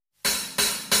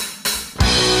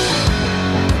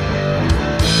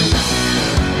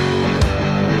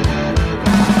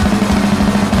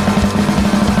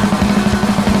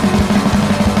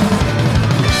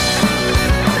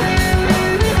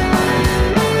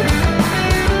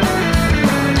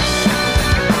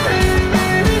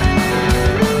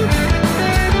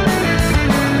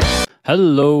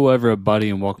Hello, everybody,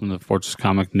 and welcome to the Fortress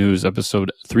Comic News,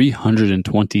 episode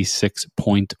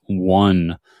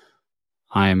 326.1.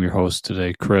 I am your host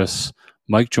today, Chris.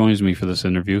 Mike joins me for this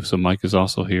interview, so Mike is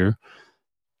also here.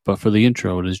 But for the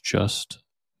intro, it is just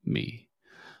me.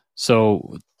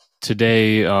 So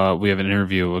today we have an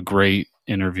interview, a great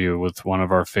interview with one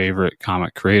of our favorite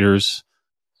comic creators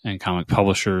and comic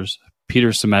publishers,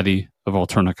 Peter Simeti of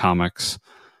Alterna Comics.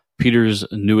 Peter's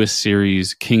newest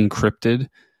series, King Cryptid,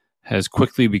 has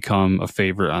quickly become a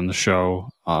favorite on the show.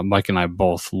 Mike and I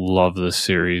both love this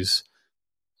series.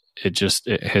 It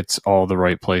hits all the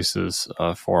right places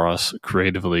for us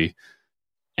creatively,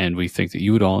 and we think that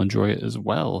you would all enjoy it as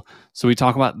well. So we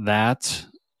talk about that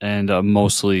and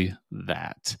mostly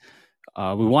that.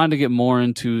 We wanted to get more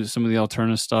into some of the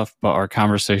alternative stuff, but our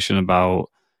conversation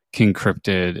about King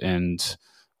Cryptid and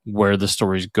where the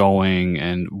story's going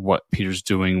and what Peter's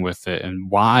doing with it and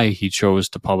why he chose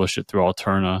to publish it through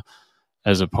Alterna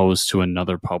as opposed to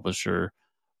another publisher.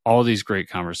 All these great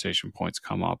conversation points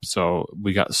come up. So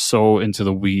we got so into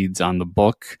the weeds on the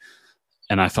book,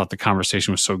 and I thought the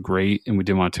conversation was so great, and we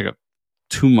didn't want to take up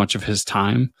too much of his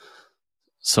time.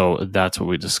 So that's what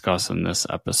we discussed in this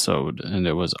episode, and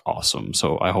it was awesome.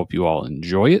 So I hope you all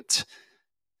enjoy it.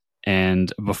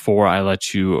 And before I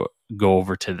let you go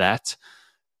over to that,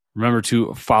 remember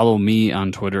to follow me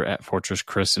on Twitter at Fortress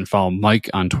Chris and follow Mike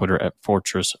on Twitter at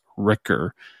Fortress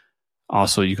Ricker.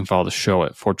 Also, you can follow the show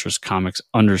at Fortress Comics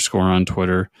 _ on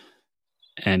Twitter,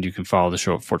 and you can follow the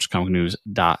show at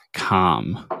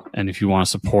fortresscomicnews.com. And if you want to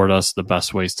support us, the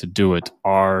best ways to do it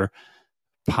are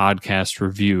podcast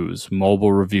reviews,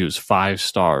 mobile reviews, 5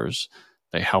 stars.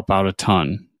 They help out a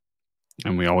ton,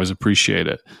 and we always appreciate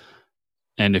it.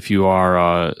 And if you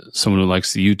are someone who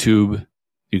likes the YouTube,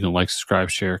 you can like, subscribe,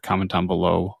 share, comment down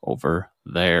below over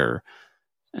there.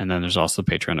 And then there's also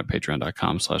the Patreon at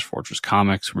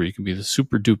patreon.com/fortresscomics, where you can be the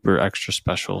super duper extra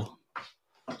special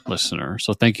listener.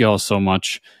 So thank you all so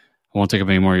much. I won't take up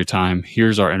any more of your time.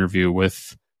 Here's our interview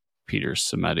with Peter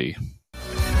Simeti.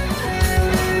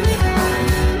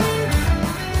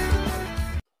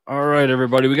 All right,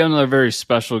 everybody. We got another very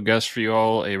special guest for you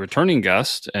all, a returning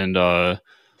guest and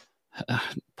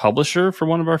publisher for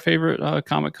one of our favorite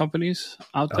comic companies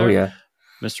out there. Oh, yeah.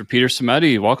 Mr. Peter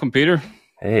Simeti. Welcome, Peter.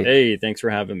 Hey, thanks for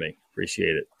having me.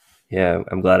 Appreciate it. Yeah,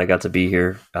 I'm glad I got to be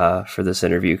here for this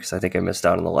interview because I think I missed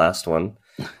out on the last one.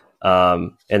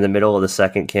 In the middle of the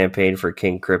second campaign for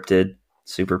King Cryptid,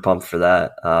 super pumped for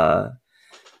that. I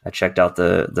checked out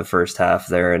the first half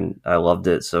there and I loved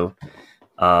it. So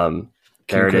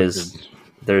there it is.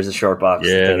 There's a short box.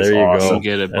 Yeah, there you go.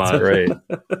 Get it, That's great.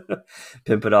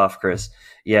 Pimp it off, Chris.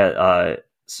 Yeah.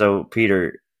 So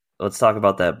Peter, let's talk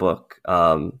about that book.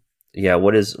 Yeah,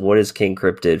 what is King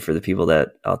Cryptid for the people that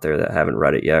out there that haven't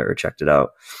read it yet or checked it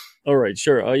out? All right,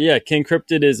 sure. King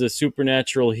Cryptid is a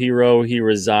supernatural hero. He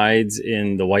resides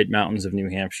in the White Mountains of New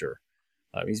Hampshire.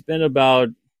 He's about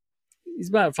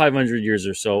 500 years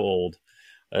or so old.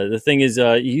 The thing is,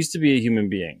 he used to be a human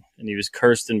being, and he was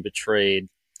cursed and betrayed.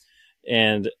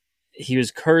 And he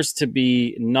was cursed to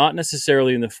be not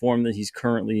necessarily in the form that he's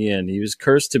currently in. He was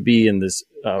cursed to be in this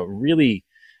really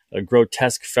a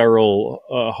grotesque, feral,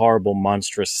 horrible,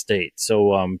 monstrous state.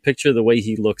 So picture the way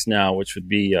he looks now, which would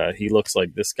be, he looks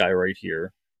like this guy right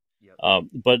here. Yep.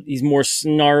 But he's more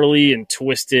snarly and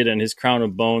twisted, and his crown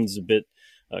of bones is a bit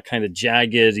kind of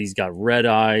jagged. He's got red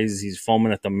eyes. He's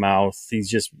foaming at the mouth. He's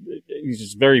just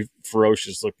very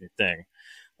ferocious looking thing.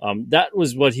 That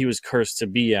was what he was cursed to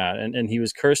be at. And he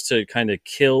was cursed to kind of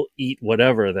kill, eat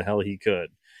whatever the hell he could.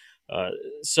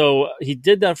 So he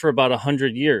did that for about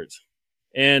 100 years.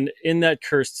 And in that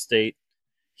cursed state,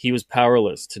 he was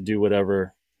powerless to do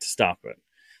whatever to stop it.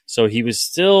 So he was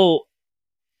still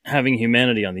having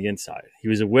humanity on the inside. He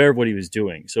was aware of what he was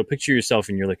doing. So picture yourself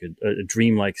in like a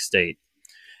dreamlike state,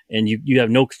 and you have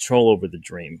no control over the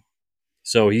dream.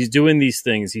 So he's doing these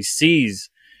things. He sees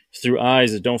through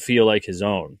eyes that don't feel like his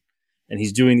own. And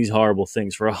he's doing these horrible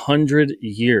things for 100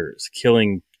 years,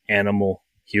 killing animal,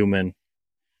 human,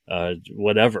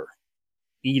 whatever,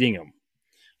 eating them.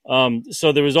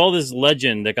 So there was all this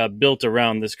legend that got built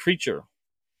around this creature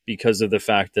because of the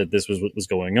fact that this was what was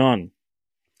going on.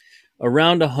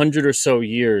 Around 100 or so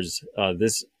years,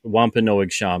 this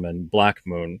Wampanoag shaman, Black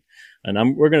Moon,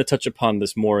 and we're going to touch upon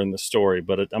this more in the story,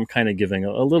 but I'm kind of giving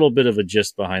a little bit of a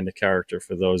gist behind the character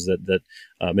for those that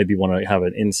maybe want to have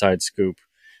an inside scoop,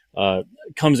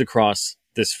 comes across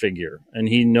this figure, and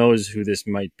he knows who this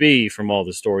might be from all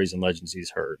the stories and legends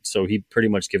he's heard. So he pretty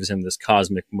much gives him this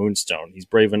cosmic moonstone. He's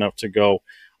brave enough to go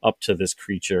up to this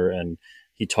creature, and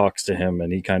he talks to him,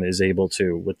 and he kind of is able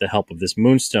to, with the help of this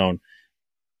moonstone,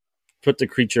 put the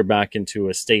creature back into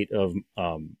a state of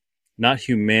not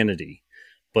humanity,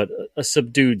 but a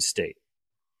subdued state.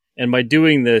 And by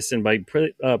doing this, and by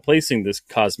placing this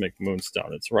cosmic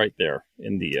moonstone, it's right there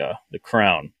in the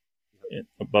crown,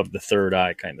 above the third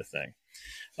eye, kind of thing.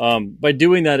 By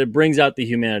doing that, it brings out the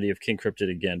humanity of King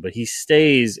Cryptid again, but he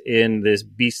stays in this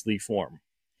beastly form.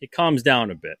 It calms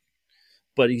down a bit,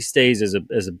 but he stays as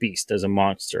a beast, as a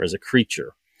monster, as a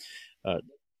creature.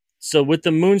 So with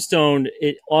the moonstone,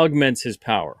 it augments his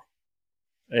power.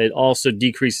 It also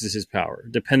decreases his power,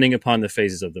 depending upon the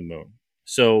phases of the moon.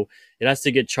 So it has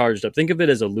to get charged up. Think of it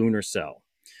as a lunar cell.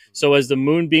 So as the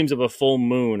moonbeams of a full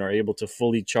moon are able to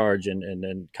fully charge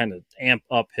and kind of amp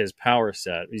up his power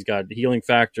set, he's got healing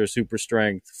factor, super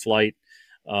strength, flight.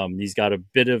 He's got a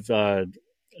bit of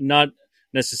not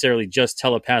necessarily just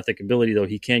telepathic ability, though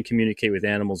he can communicate with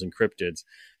animals and cryptids.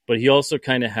 But he also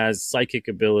kind of has psychic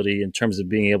ability in terms of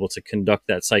being able to conduct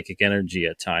that psychic energy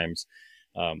at times.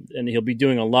 And he'll be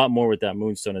doing a lot more with that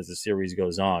moonstone as the series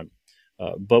goes on.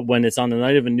 But when it's on the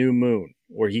night of a new moon,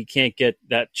 where he can't get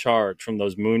that charge from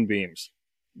those moonbeams,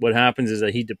 what happens is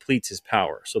that he depletes his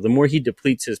power. So the more he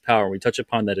depletes his power, and we touch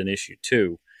upon that in issue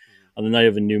 2, on the night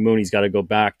of a new moon, he's got to go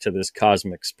back to this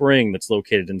cosmic spring that's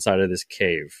located inside of this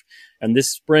cave. And this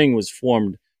spring was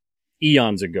formed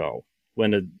eons ago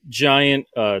when a giant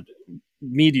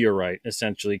meteorite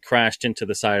essentially crashed into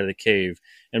the side of the cave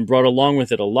and brought along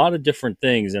with it a lot of different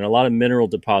things, and a lot of mineral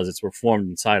deposits were formed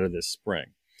inside of this spring.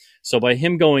 So by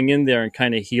him going in there and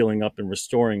kind of healing up and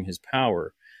restoring his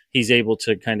power, he's able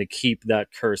to kind of keep that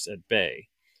curse at bay.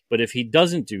 But if he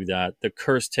doesn't do that, the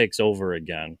curse takes over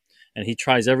again, and he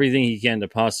tries everything he can to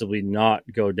possibly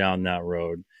not go down that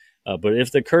road. But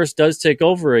if the curse does take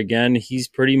over again, he's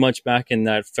pretty much back in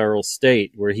that feral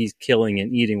state where he's killing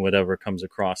and eating whatever comes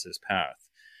across his path,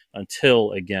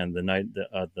 until again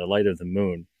the light of the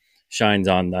moon shines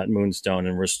on that moonstone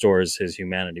and restores his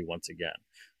humanity once again.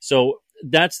 So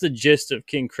that's the gist of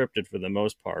King Cryptid for the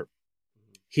most part.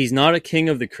 He's not a king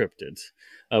of the cryptids.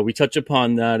 We touch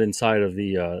upon that inside of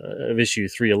the of issue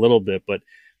 3 a little bit, but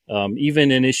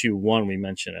even in issue 1 we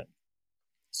mention it.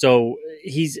 So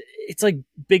it's like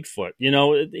Bigfoot,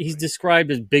 he's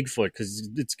described as Bigfoot because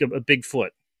it's a big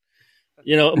foot.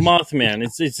 Mothman,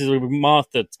 it's a moth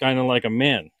that's kind of like a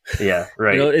man. Yeah,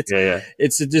 right.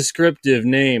 It's a descriptive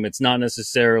name. It's not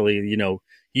necessarily,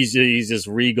 he's this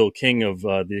regal king of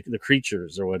the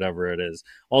creatures or whatever it is.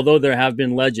 Although there have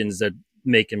been legends that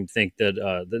make him think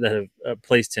that have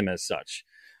placed him as such.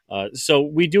 So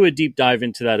we do a deep dive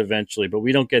into that eventually, but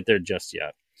we don't get there just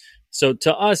yet. So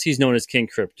to us, he's known as King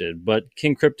Cryptid, but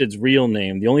King Cryptid's real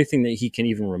name, the only thing that he can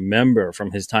even remember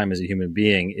from his time as a human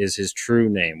being is his true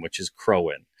name, which is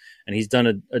Crowin. And he's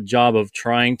done a job of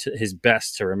trying his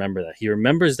best to remember that. He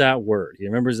remembers that word.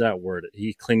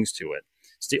 He clings to it.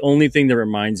 It's the only thing that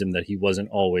reminds him that he wasn't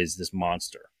always this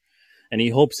monster. And he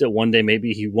hopes that one day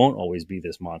maybe he won't always be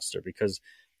this monster, because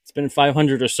it's been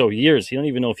 500 or so years. He don't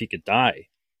even know if he could die.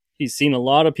 He's seen a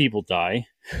lot of people die.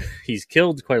 He's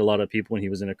killed quite a lot of people when he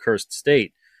was in a cursed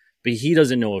state, but he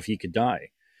doesn't know if he could die.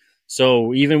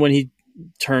 So even when he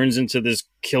turns into this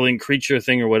killing creature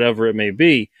thing or whatever it may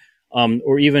be,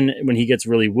 or even when he gets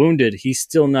really wounded, he's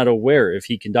still not aware if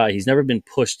he can die. He's never been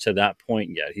pushed to that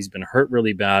point yet. He's been hurt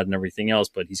really bad and everything else,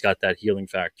 but he's got that healing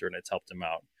factor and it's helped him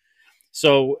out.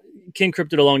 So King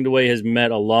Cryptid along the way has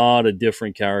met a lot of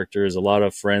different characters, a lot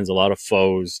of friends, a lot of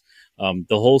foes. The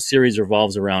whole series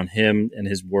revolves around him and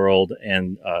his world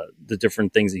and the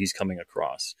different things that he's coming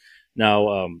across.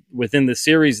 Now, within the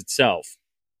series itself,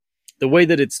 the way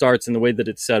that it starts and the way that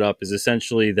it's set up is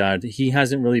essentially that he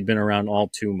hasn't really been around all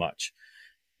too much.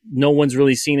 No one's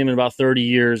really seen him in about 30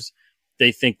 years.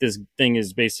 They think this thing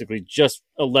is basically just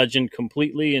a legend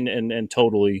completely and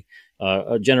totally.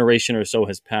 A generation or so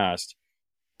has passed.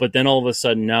 But then all of a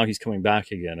sudden now he's coming back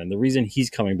again. And the reason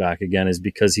he's coming back again is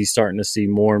because he's starting to see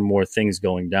more and more things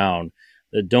going down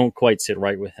that don't quite sit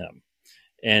right with him.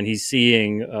 And he's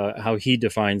seeing how he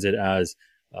defines it as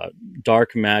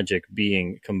dark magic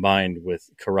being combined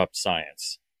with corrupt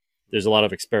science. There's a lot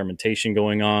of experimentation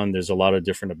going on. There's a lot of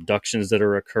different abductions that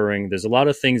are occurring. There's a lot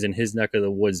of things in his neck of the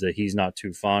woods that he's not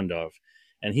too fond of.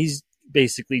 And he's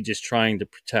basically just trying to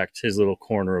protect his little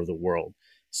corner of the world.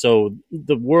 So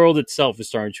the world itself is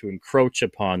starting to encroach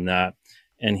upon that.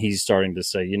 And he's starting to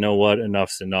say, you know what,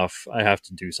 enough's enough. I have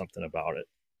to do something about it.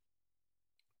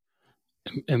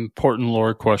 Important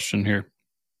lore question here.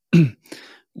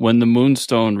 When the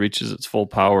Moonstone reaches its full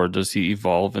power, does he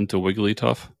evolve into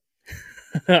Wigglytuff?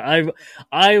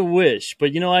 I wish,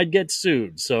 but I'd get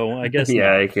sued, so I guess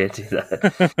yeah, not. I can't do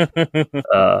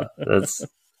that.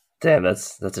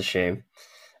 That's a shame.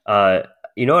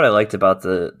 You know what I liked about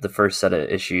the first set of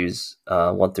issues,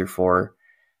 1 through 4?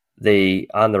 They,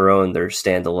 on their own, they're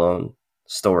standalone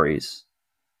stories,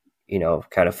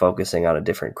 kind of focusing on a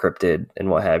different cryptid and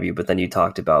what have you. But then you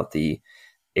talked about the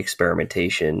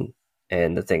experimentation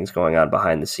and the things going on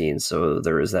behind the scenes. So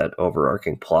there is that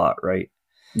overarching plot, right?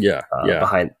 Yeah,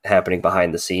 Happening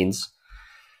behind the scenes.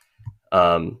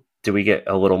 Do we get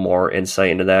a little more insight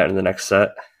into that in the next set?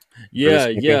 Yeah.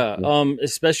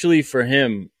 Especially for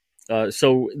him.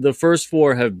 So the first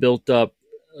 4 have built up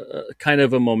kind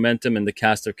of a momentum in the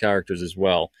cast of characters as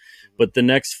well. But the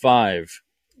next 5,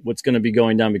 what's going to be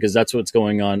going down, because that's what's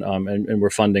going on, and we're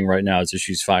funding right now, is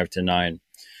issues 5 to 9.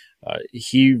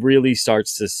 He really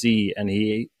starts to see, and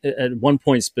he at one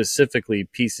point specifically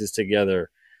pieces together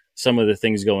some of the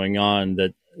things going on,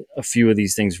 that a few of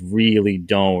these things really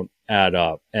don't add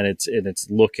up, and it's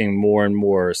looking more and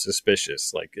more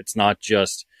suspicious. Like, it's not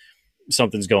just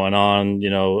something's going on,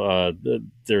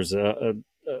 there's a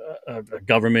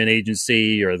government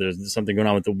agency, or there's something going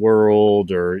on with the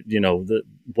world, or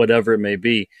whatever it may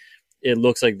be. It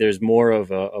looks like there's more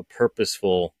of a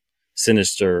purposeful,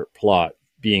 sinister plot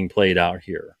being played out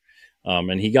here.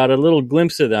 And he got a little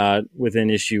glimpse of that within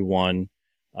issue 1,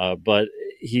 but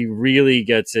he really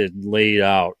gets it laid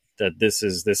out that this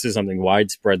is something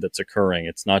widespread that's occurring.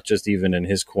 It's not just even in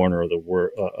his corner of the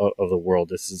world.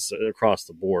 This is across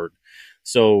the board.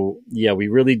 So yeah, we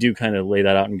really do kind of lay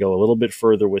that out and go a little bit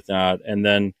further with that. And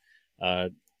then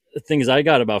things, I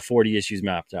got about 40 issues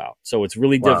mapped out. So it's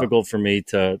really difficult for me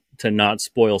to not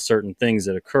spoil certain things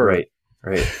that occur.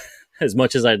 Right. As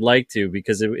much as I'd like to,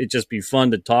 because it'd just be fun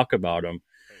to talk about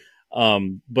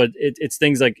them. But it's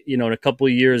things like, in a couple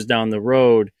of years down the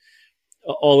road,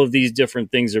 all of these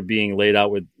different things are being laid out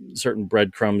with certain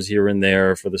breadcrumbs here and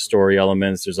there for the story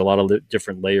elements. There's a lot of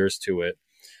different layers to it.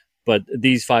 But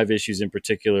these 5 issues in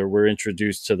particular, we're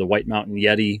introduced to the White Mountain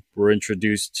Yeti. We're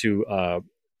introduced to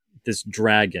this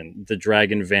dragon, the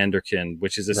dragon Vanderkin,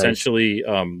 which is essentially,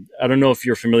 I don't know if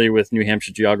you're familiar with New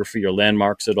Hampshire geography or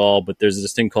landmarks at all, but there's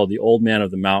this thing called the Old Man of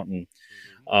the Mountain,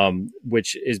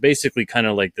 which is basically kind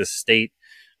of like the state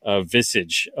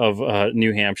visage of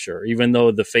New Hampshire. Even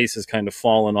though the face has kind of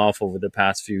fallen off over the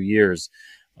past few years,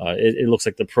 it looks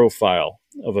like the profile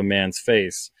of a man's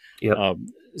face. Yep.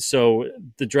 So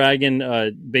the dragon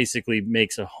basically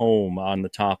makes a home on the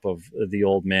top of the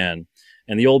old man.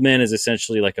 And the old man is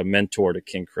essentially like a mentor to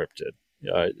King Cryptid.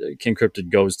 King Cryptid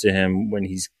goes to him when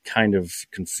he's kind of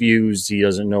confused. He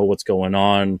doesn't know what's going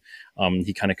on.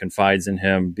 He kind of confides in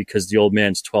him because the old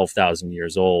man's 12,000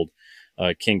 years old.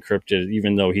 King Cryptid,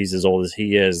 even though he's as old as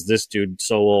he is, this dude's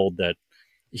so old that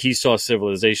he saw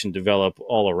civilization develop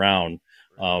all around,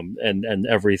 and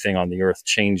everything on the earth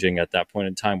changing at that point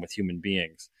in time with human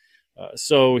beings.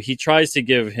 So he tries to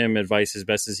give him advice as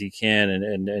best as he can,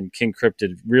 and King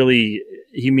Cryptid really,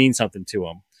 he means something to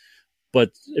him.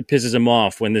 But it pisses him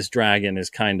off when this dragon is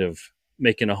kind of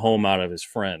making a home out of his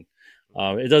friend.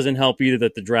 It doesn't help either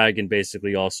that the dragon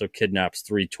basically also kidnaps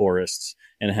 3 tourists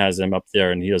and has them up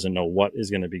there, and he doesn't know what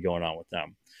is going to be going on with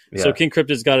them. Yeah. So King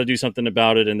Cryptid's got to do something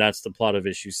about it, and that's the plot of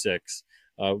issue 6.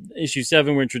 Issue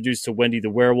 7, we're introduced to Wendy the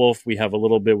werewolf. We have a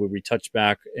little bit where we touch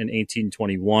back in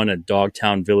 1821 at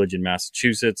Dogtown Village in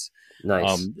Massachusetts.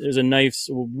 Nice. There's a nice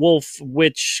wolf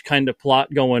witch kind of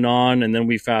plot going on, and then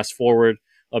we fast forward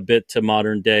a bit to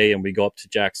modern day, and we go up to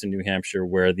Jackson, New Hampshire,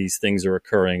 where these things are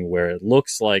occurring, where it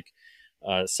looks like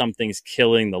something's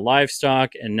killing the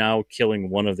livestock and now killing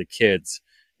one of the kids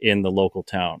in the local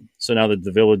town. So now that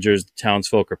the villagers, the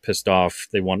townsfolk are pissed off,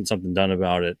 they want something done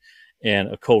about it,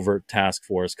 and a covert task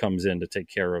force comes in to take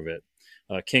care of it.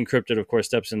 King Cryptid, of course,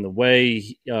 steps in the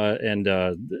way, and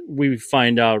we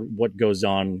find out what goes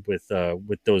on with the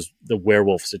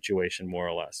werewolf situation, more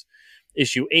or less.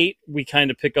 Issue 8, we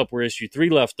kind of pick up where issue 3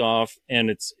 left off,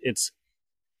 and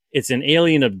it's an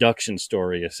alien abduction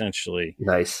story, essentially.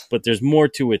 Nice. But there's more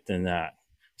to it than that.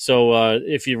 So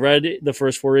if you read the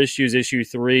first 4 issues, issue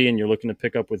 3, and you're looking to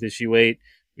pick up with issue 8,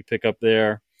 we pick up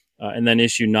there. And then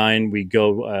issue 9, we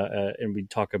go and we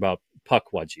talk about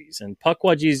Pukwudgies. And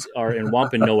Pukwudgies are in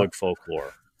Wampanoag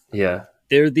folklore. Yeah.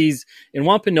 They're these, in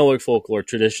Wampanoag folklore,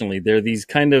 traditionally, they're these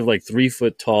kind of like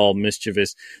 3-foot tall,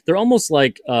 mischievous. They're almost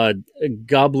like a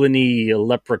goblin-y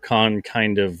leprechaun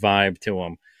kind of vibe to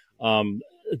them.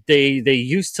 They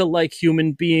used to like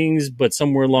human beings, but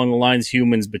somewhere along the lines,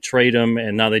 humans betrayed them,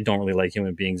 and now they don't really like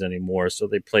human beings anymore. So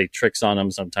they play tricks on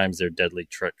them. Sometimes they're deadly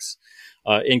tricks.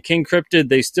 In King Cryptid,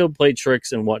 they still play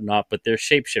tricks and whatnot, but they're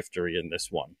shapeshiftery in this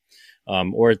one.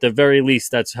 Or at the very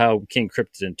least, that's how King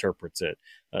Cryptid interprets it.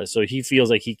 So he feels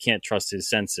like he can't trust his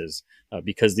senses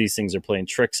because these things are playing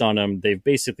tricks on him. They've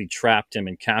basically trapped him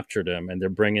and captured him, and they're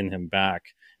bringing him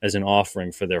back as an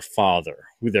offering for their father.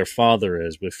 Who their father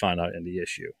is, we find out in the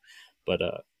issue. But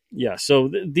yeah, so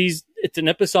it's an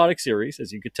episodic series,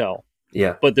 as you could tell.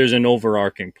 Yeah. But there's an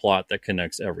overarching plot that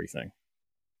connects everything.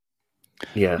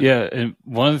 Yeah. Yeah, and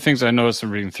one of the things I noticed in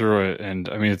reading through it, and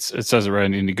I mean, it says it right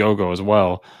in Indiegogo as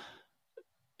well,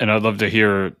 and I'd love to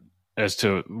hear as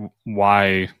to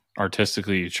why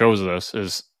artistically you chose this,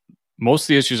 is most of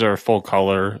the issues are full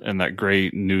color and that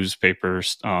great newspaper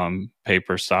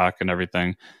paper stock and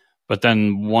everything, but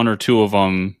then one or two of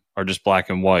them are just black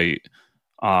and white.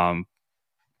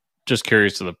 Just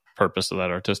curious to the purpose of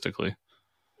that artistically.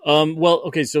 Well,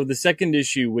 okay, so the second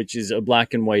issue, which is a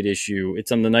black and white issue,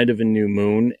 it's on the night of a new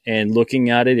moon, and looking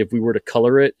at it, if we were to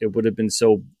color it, it would have been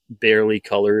so barely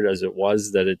colored as it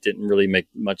was that it didn't really make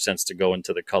much sense to go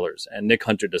into the colors. And Nick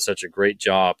Hunter does such a great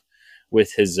job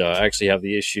with his, I actually have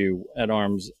the issue at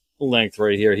arm's length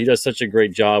right here. He does such a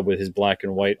great job with his black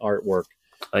and white artwork.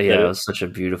 Oh yeah, it was such a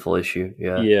beautiful issue.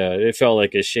 Yeah. Yeah, it felt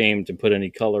like a shame to put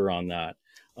any color on that.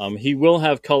 He will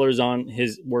have colors on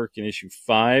his work in issue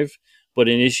 5, but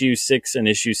in issue 6 and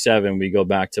issue 7, we go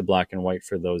back to black and white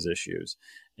for those issues.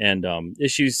 And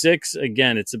issue 6,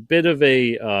 again, it's a bit of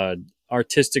a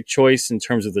artistic choice in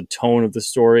terms of the tone of the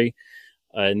story.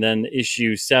 And then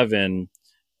issue 7,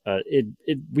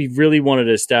 we really wanted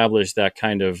to establish that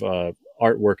kind of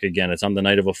artwork again. It's on the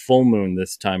night of a full moon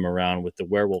this time around with the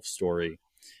werewolf story.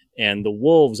 And the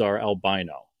wolves are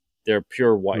albino. They're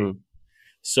pure white.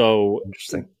 So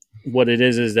interesting. What it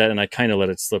is that, and I kind of let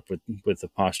it slip with an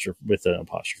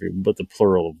apostrophe, but the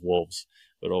plural of wolves.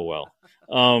 But oh well.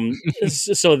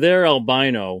 So they're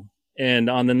albino, and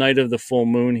on the night of the full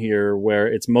moon here, where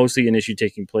it's mostly an issue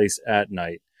taking place at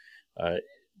night,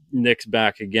 Nick's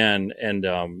back again, and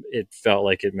it felt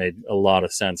like it made a lot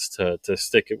of sense to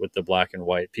stick it with the black and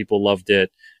white. People loved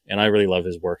it, and I really love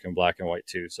his work in black and white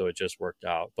too, so it just worked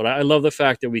out. But I love the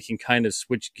fact that we can kind of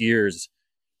switch gears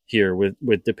here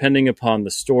with depending upon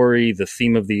the story, the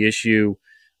theme of the issue,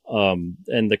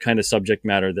 and the kind of subject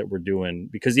matter that we're doing.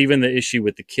 Because even the issue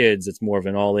with the kids, it's more of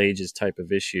an all ages type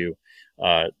of issue.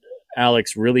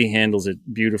 Alex really handles it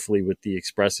beautifully with the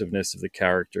expressiveness of the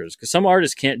characters. Because some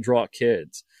artists can't draw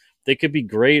kids. They could be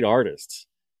great artists,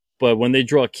 but when they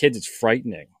draw kids, it's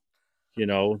frightening. You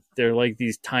know, they're like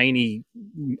these tiny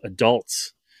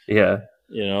adults. Yeah.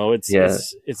 You know, it's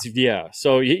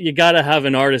So you got to have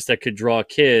an artist that could draw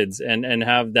kids and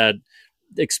have that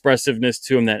expressive-ness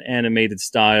to them, that animated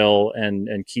style,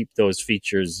 and keep those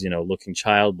features, you know, looking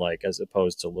childlike as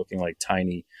opposed to looking like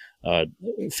tiny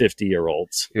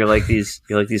 50-year-olds. You're like these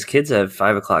kids have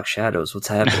 5 o'clock shadows. What's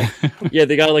happening? Yeah,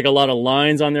 they got like a lot of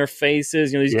lines on their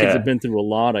faces. You know, these kids have been through a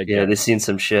lot. I guess. Yeah, they've seen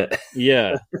some shit.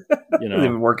 Yeah, you know, they've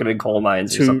been working in coal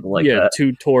mines or something like that.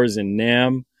 2 tours in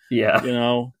Nam. Yeah, you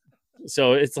know.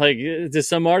 So it's like, to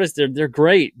some artists, they're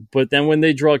great, but then when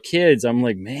they draw kids, I'm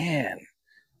like, man,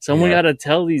 someone got to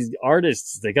tell these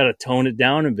artists they got to tone it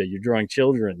down a bit. You're drawing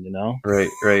children, you know?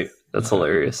 Right. That's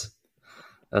hilarious.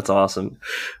 That's awesome.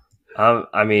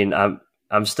 I mean,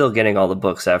 I'm still getting all the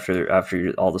books after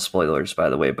all the spoilers,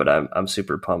 by the way, but I'm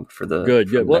super pumped for the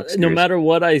good. Well, no series. Matter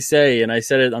what I say, and I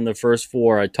said it on the first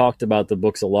 4, I talked about the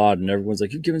books a lot, and everyone's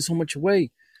like, you're giving so much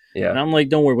away. Yeah. And I'm like,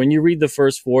 don't worry. When you read the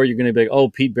first 4, you're going to be like, oh,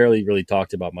 Pete barely really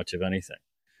talked about much of anything.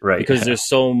 Right. Because there's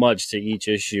so much to each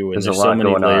issue, and there's so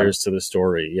many layers to the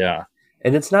story. Yeah.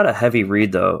 And it's not a heavy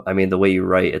read, though. I mean, the way you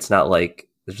write, it's not like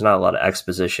there's not a lot of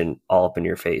exposition all up in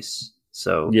your face.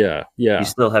 So yeah. You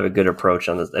still have a good approach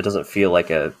on this. It doesn't feel like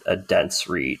a dense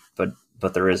read,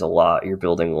 but there is a lot. You're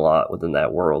building a lot within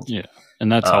that world. Yeah.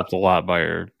 And that's helped a lot by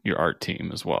your art team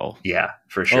as well. Yeah,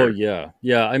 for sure. Oh, yeah.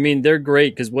 Yeah, I mean, they're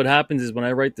great because what happens is when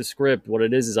I write the script, what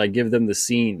it is I give them the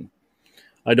scene.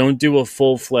 I don't do a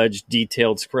full-fledged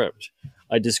detailed script.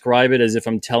 I describe it as if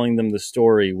I'm telling them the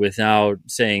story without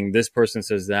saying this person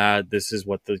says that, this is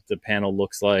what the panel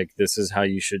looks like, this is how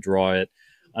you should draw it.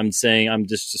 I'm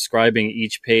just describing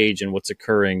each page and what's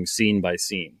occurring scene by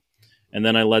scene. And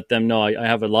then I let them know I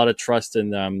have a lot of trust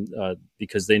in them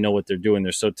because they know what they're doing.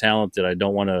 They're so talented. I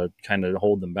don't want to kind of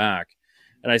hold them back.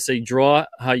 And I say, draw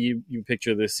how you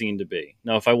picture this scene to be.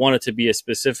 Now, if I want it to be a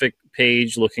specific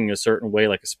page looking a certain way,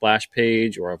 like a splash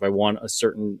page, or if I want a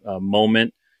certain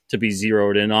moment to be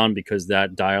zeroed in on because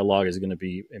that dialogue is going to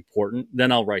be important,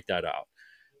 then I'll write that out.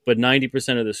 But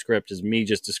 90% of the script is me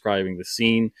just describing the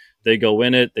scene. They go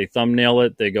in it, they thumbnail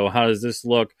it, they go, how does this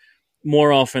look?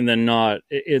 More often than not,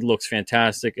 it looks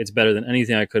fantastic. It's better than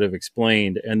anything I could have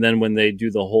explained. And then when they do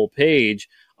the whole page,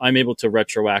 I'm able to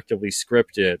retroactively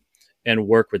script it and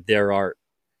work with their art.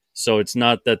 So it's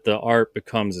not that the art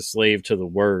becomes a slave to the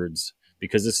words,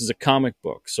 because this is a comic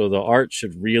book. So the art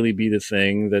should really be the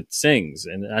thing that sings,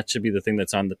 and that should be the thing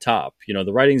that's on the top.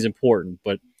 The writing's important,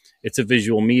 but it's a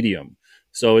visual medium.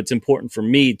 So it's important for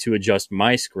me to adjust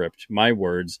my script, my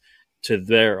words, to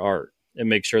their art and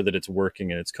make sure that it's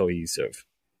working and it's cohesive.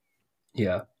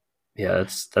 Yeah. Yeah,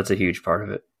 that's a huge part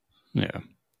of it. Yeah.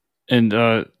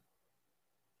 And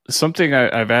something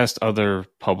I've asked other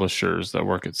publishers that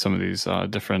work at some of these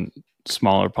different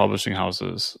smaller publishing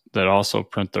houses that also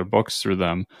print their books through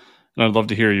them, and I'd love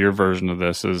to hear your version of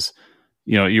this. Is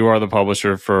you are the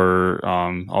publisher for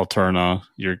Alterna,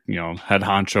 you're head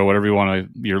honcho, whatever you want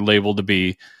your label to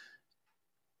be.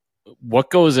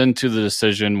 What goes into the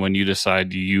decision when you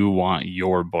decide you want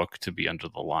your book to be under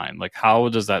the line? Like, how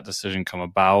does that decision come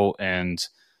about, and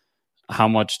how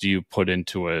much do you put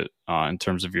into it in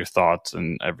terms of your thoughts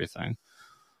and everything?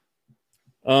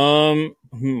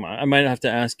 I might have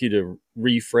to ask you to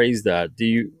rephrase that.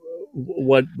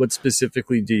 What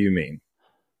specifically do you mean?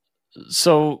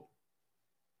 So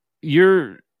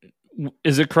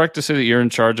is it correct to say that you're in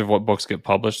charge of what books get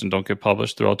published and don't get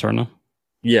published through Alterna?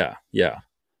 Yeah.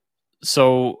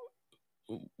 So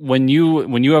when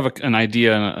you have an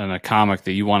idea and a comic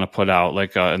that you want to put out,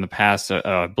 like in the past,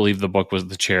 I believe the book was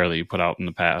The Chair that you put out in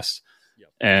the past. Yep.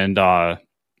 And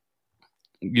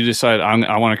you decide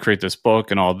I want to create this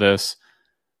book and all this.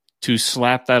 To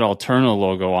slap that Alterna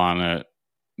logo on it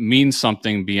means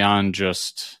something beyond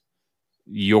just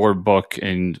your book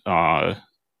and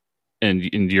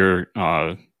your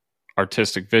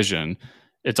artistic vision.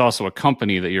 It's also a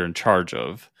company that you're in charge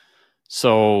of.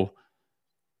 So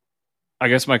I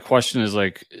guess my question is,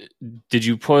 like,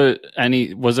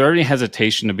 was there any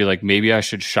hesitation to be like, maybe I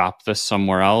should shop this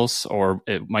somewhere else, or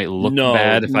it might look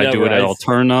bad if I do it at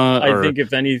Alterna? I think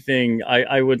if anything,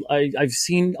 I've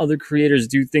seen other creators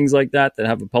do things like that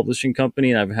have a publishing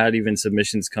company, and I've had even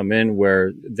submissions come in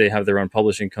where they have their own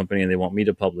publishing company and they want me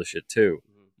to publish it too.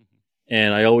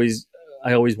 And I always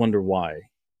wonder why.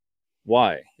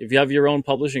 If you have your own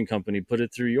publishing company, put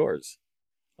it through yours.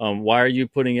 Why are you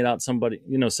putting it out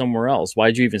somewhere else?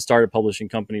 Why'd you even start a publishing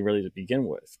company really to begin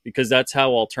with? Because that's how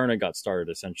Alterna got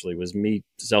started, essentially, was me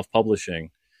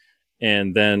self-publishing.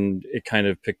 And then it kind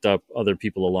of picked up other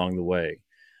people along the way.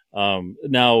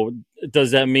 Now,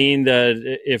 does that mean that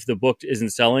if the book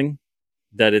isn't selling,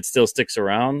 that it still sticks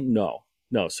around? No.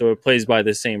 So it plays by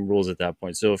the same rules at that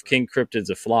point. So if King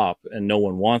Cryptid's a flop and no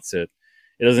one wants it,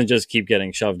 it doesn't just keep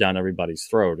getting shoved down everybody's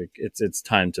throat. It's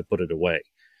time to put it away.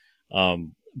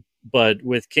 But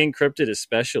with King Cryptid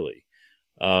especially,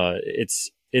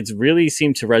 it's really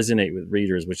seemed to resonate with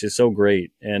readers, which is so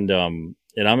great. And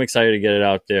I'm excited to get it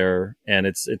out there. And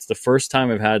it's the first time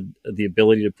I've had the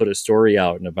ability to put a story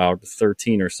out in about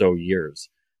 13 or so years.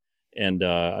 And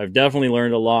I've definitely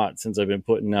learned a lot since I've been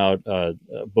putting out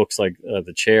books like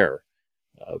The Chair.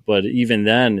 But even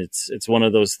then, it's one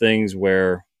of those things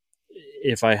where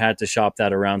if I had to shop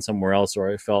that around somewhere else,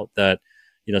 or I felt that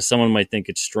someone might think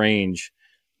it's strange,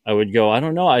 I would go, I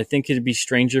don't know. I think it'd be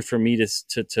stranger for me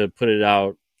to put it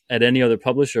out at any other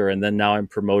publisher. And then now I'm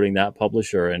promoting that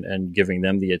publisher and giving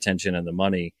them the attention and the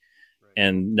money. Right.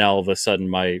 And now all of a sudden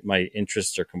my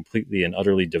interests are completely and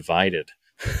utterly divided.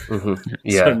 Mm-hmm.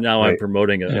 Yeah, so now I'm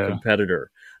promoting a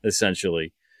competitor,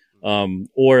 essentially.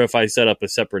 Or if I set up a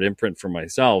separate imprint for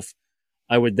myself,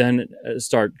 I would then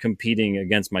start competing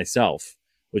against myself,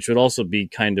 which would also be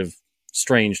kind of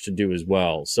strange to do as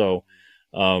well. So,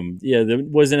 there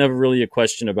wasn't ever really a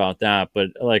question about that. But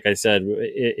like I said,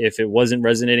 if it wasn't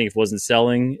resonating, if it wasn't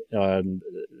selling,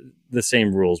 the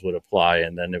same rules would apply,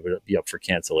 and then it would be up for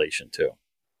cancellation too.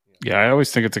 Yeah, I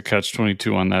always think it's a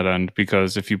catch-22 on that end,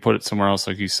 because if you put it somewhere else,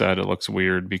 like you said, it looks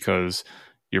weird because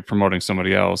you're promoting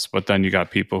somebody else. But then you got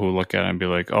people who look at it and be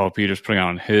like, "Oh, Peter's putting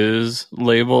on his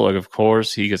label. Like, of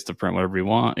course, he gets to print whatever he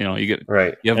wants." You get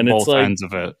right. You have and both ends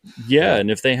of it. Yeah, and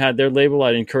if they had their label,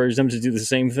 I'd encourage them to do the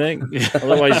same thing.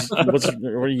 Otherwise, what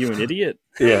are you, an idiot?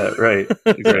 Yeah, right.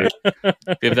 Right.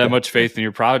 If you have that much faith in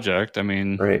your project, I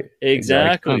mean, right.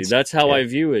 Exactly. That's how I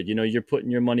view it. You're putting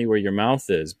your money where your mouth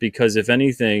is, because if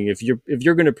anything, if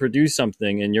you're going to produce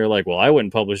something and you're like, well, I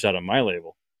wouldn't publish that on my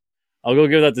label, I'll go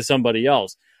give that to somebody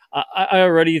else. I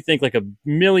already think like a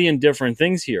million different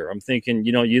things here. I'm thinking,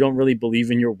 you don't really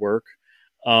believe in your work.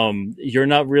 You're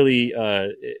not really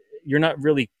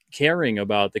caring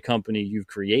about the company you've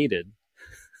created.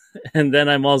 And then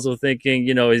I'm also thinking,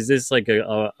 is this like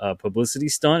a publicity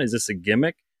stunt? Is this a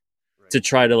gimmick to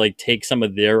try to like take some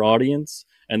of their audience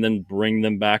and then bring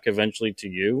them back eventually to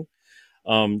you?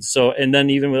 And then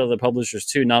even with other publishers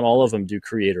too, not all of them do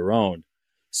creator owned.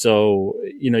 So,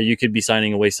 you could be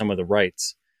signing away some of the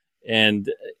rights. And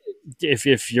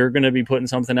if you're going to be putting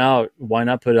something out, why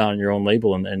not put it on your own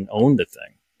label and own the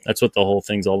thing? That's what the whole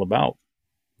thing's all about.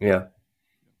 Yeah,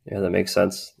 that makes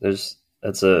sense. That's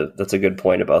a good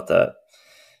point about that.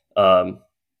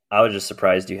 I was just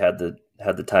surprised you had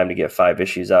the time to get 5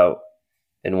 issues out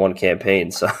in one campaign.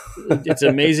 So it's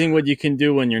amazing what you can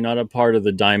do when you're not a part of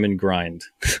the diamond grind.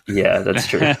 Yeah, that's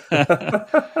true.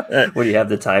 When you have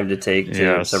the time to take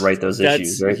to write those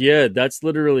issues, right? Yeah, that's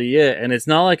literally it. And it's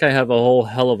not like I have a whole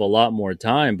hell of a lot more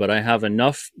time, but I have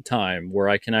enough time where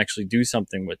I can actually do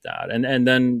something with that. And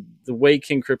then the way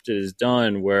King Cryptid is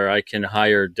done, where I can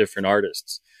hire different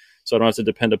artists, so I don't have to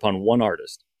depend upon one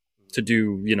artist to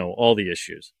do, all the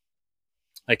issues.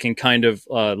 I can kind of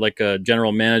like a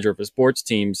general manager of a sports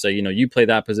team say, you play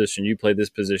that position, you play this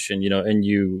position, and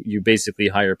you basically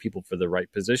hire people for the right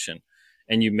position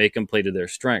and you make them play to their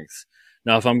strengths.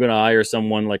 Now, if I'm going to hire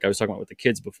someone like I was talking about with the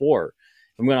kids before,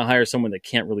 if I'm going to hire someone that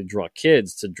can't really draw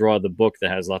kids to draw the book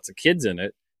that has lots of kids in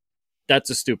it, that's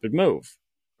a stupid move.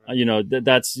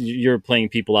 That's you're playing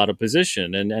people out of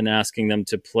position and asking them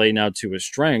to play now to a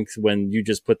strength when you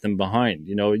just put them behind.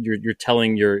 You're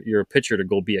telling your pitcher to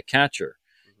go be a catcher.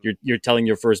 You're telling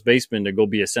your first baseman to go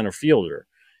be a center fielder.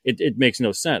 It makes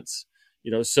no sense,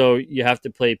 so you have to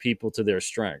play people to their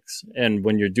strengths. And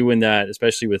when you're doing that,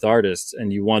 especially with artists,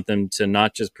 and you want them to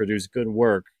not just produce good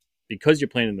work because you're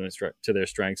playing them to their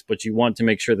strengths, but you want to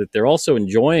make sure that they're also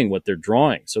enjoying what they're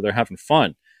drawing. So they're having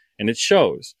fun, and it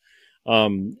shows.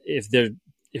 If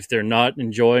they're not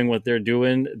enjoying what they're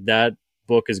doing, that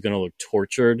book is going to look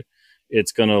tortured.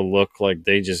 It's going to look like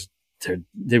they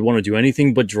want to do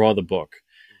anything but draw the book.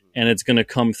 And it's going to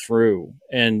come through,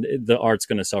 and the art's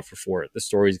going to suffer for it. The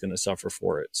story's going to suffer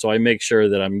for it. So I make sure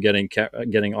that I'm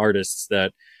getting artists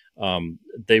that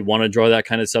they want to draw that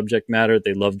kind of subject matter.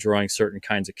 They love drawing certain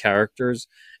kinds of characters,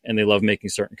 and they love making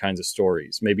certain kinds of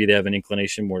stories. Maybe they have an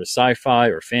inclination more to sci-fi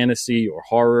or fantasy or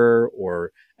horror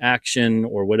or action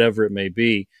or whatever it may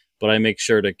be. But I make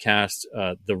sure to cast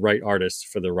the right artist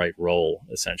for the right role,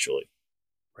 essentially.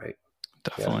 Right.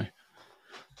 Definitely. Yeah.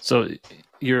 So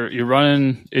you're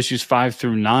running issues 5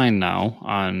 through 9 now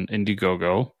on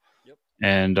Indiegogo. Yep.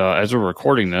 And as we're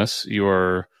recording this,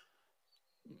 you're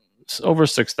over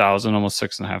 6,000, almost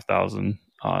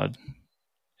 6,500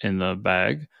 in the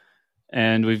bag.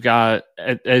 And we've got,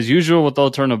 as usual with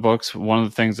alternative books, one of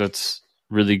the things that's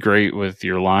really great with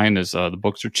your line is the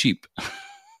books are cheap.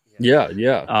 Yeah.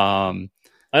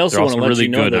 I also want to let really you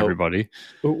know, good, though, everybody.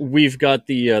 We've got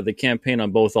the campaign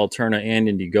on both Alterna and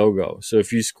Indiegogo. So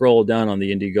if you scroll down on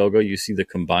the Indiegogo, you see the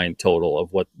combined total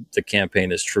of what the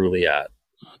campaign is truly at.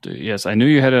 Yes, I knew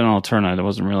you had it on Alterna. I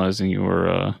wasn't realizing you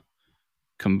were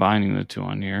combining the two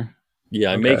on here.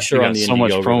 Yeah, I make sure on the so Indiegogo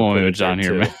much promo image on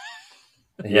here, man.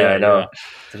 Yeah, I know.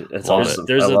 It's awesome.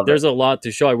 There's a lot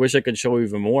to show. I wish I could show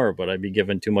even more, but I'd be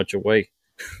giving too much away.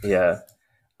 Yeah.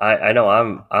 I know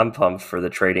I'm pumped for the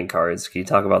trading cards. Can you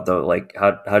talk about those? Like,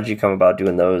 how did you come about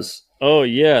doing those? Oh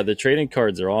yeah, the trading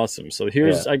cards are awesome. So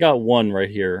I got one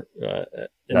right here, and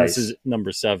nice. This is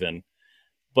number 7.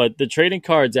 But the trading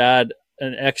cards add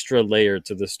an extra layer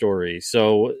to the story.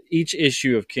 So each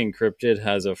issue of King Cryptid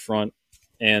has a front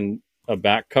and a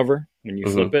back cover when you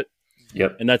flip it.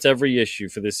 Yep. And that's every issue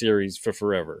for the series for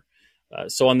forever.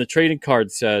 So on the trading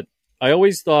card set, I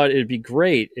always thought it'd be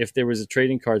great if there was a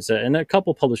trading card set, and a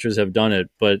couple publishers have done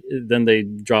it, but then they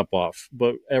drop off.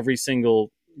 But every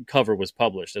single cover was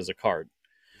published as a card.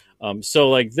 So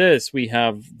like this, we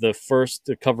have the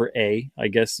cover A, I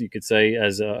guess you could say,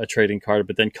 as a trading card,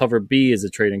 but then cover B is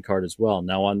a trading card as well.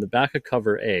 Now on the back of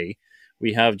cover A,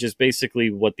 we have just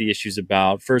basically what the issue's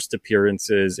about, first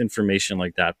appearances, information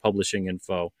like that, publishing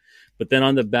info. But then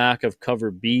on the back of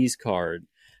cover B's card,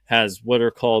 has what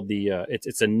are called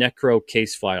it's a Necro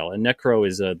case file. And Necro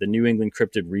is the New England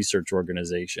Cryptid Research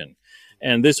Organization.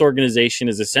 And this organization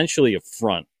is essentially a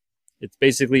front. It's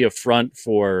basically a front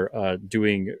for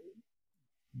doing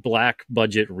black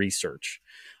budget research.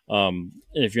 And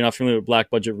if you're not familiar with black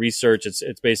budget research,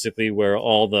 it's basically where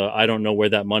all the I don't know where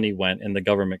that money went in the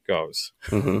government goes.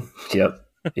 Mm-hmm. Yep.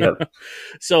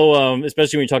 So,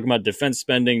 especially when you're talking about defense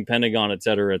spending, Pentagon, et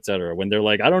cetera, when they're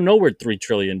like, I don't know where $3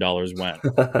 trillion went.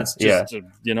 It's just,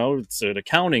 it's an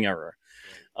accounting error.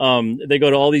 They go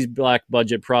to all these black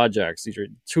budget projects. These are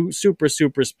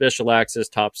super special access,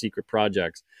 top secret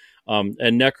projects.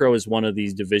 And Necro is one of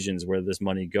these divisions where this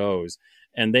money goes.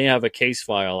 And they have a case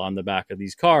file on the back of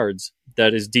these cards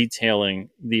that is detailing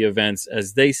the events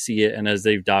as they see it and as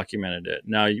they've documented it.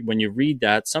 Now, when you read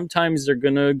that, sometimes they're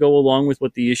going to go along with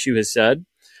what the issue has said,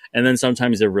 and then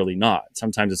sometimes they're really not.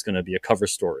 Sometimes it's going to be a cover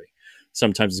story.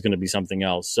 Sometimes it's going to be something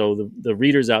else. So the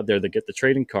readers out there that get the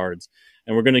trading cards,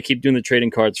 and we're going to keep doing the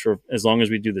trading cards for as long as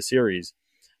we do the series,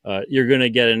 you're going to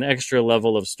get an extra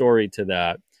level of story to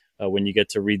that when you get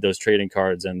to read those trading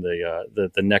cards and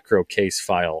the necro case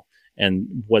file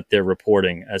and what they're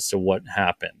reporting as to what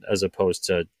happened, as opposed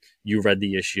to you read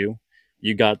the issue,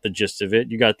 you got the gist of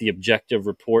it, you got the objective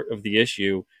report of the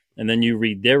issue, and then you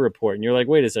read their report and you're like,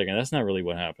 wait a second, that's not really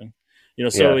what happened.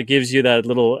 So it gives you that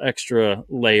little extra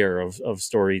layer of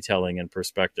storytelling and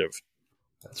perspective.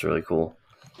 That's really cool.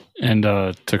 And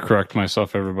to correct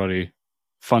myself, everybody,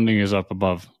 funding is up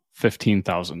above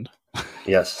 15,000.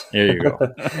 Yes. There you go.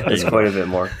 It's quite a bit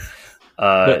more.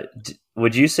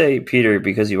 Would you say, Peter,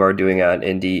 because you are doing it on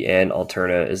Indie and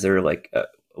Alterna, is there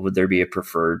would there be a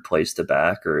preferred place to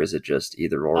back, or is it just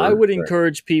either or? I would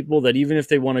encourage people that even if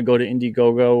they want to go to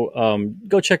Indiegogo,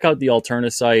 go check out the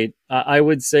Alterna site. I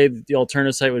would say that the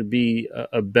Alterna site would be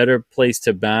a better place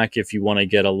to back if you want to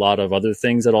get a lot of other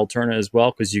things at Alterna as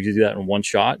well, because you can do that in one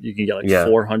shot. You can get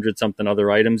 400 something other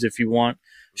items if you want.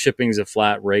 Shipping's a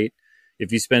flat rate.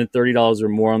 If you spend $30 or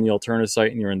more on the Alterna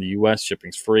site and you're in the US,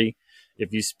 shipping's free.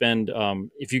 If you spend,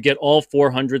 if you get all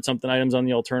 400 something items on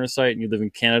the Alterna site and you live in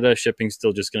Canada, shipping's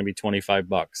still just going to be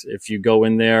 $25. If you go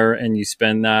in there and you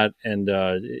spend that and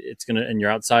and you're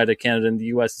outside of Canada and the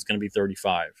US, it's going to be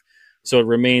 $35. So it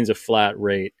remains a flat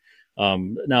rate.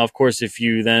 Now, of course, if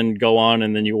you then go on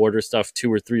and then you order stuff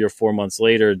 2 or 3 or 4 months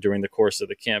later during the course of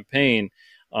the campaign,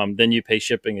 then you pay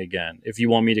shipping again. If you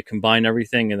want me to combine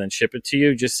everything and then ship it to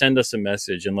you, just send us a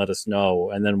message and let us know,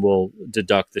 and then we'll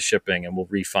deduct the shipping and we'll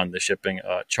refund the shipping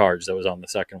charge that was on the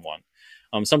second one.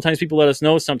 Sometimes people let us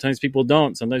know, sometimes people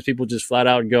don't. Sometimes people just flat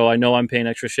out go, I know I'm paying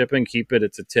extra shipping, keep it,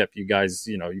 it's a tip. You guys,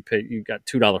 you got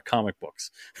 $2 comic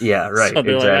books. Yeah, right. So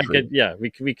they're exactly.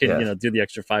 We could do the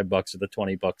extra $5 or the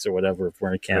 $20 or whatever if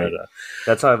we're in Canada. Right.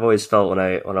 That's how I've always felt when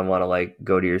I want to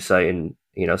go to your site and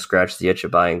scratch the itch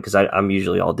of buying, because I'm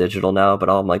usually all digital now, but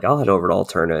I'll head over to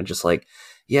Alterna and just I'll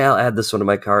add this one to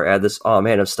my cart, add this. Oh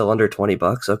man, I'm still under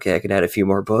 $20. Okay, I can add a few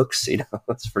more books.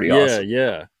 That's pretty awesome.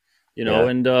 Yeah.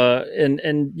 And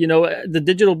the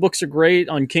digital books are great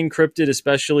on King Cryptid,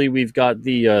 especially. We've got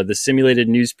the simulated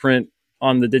newsprint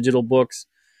on the digital books,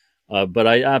 but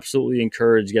I absolutely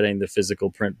encourage getting the physical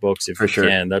print books if you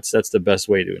can. That's the best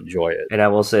way to enjoy it. And I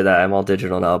will say that I'm all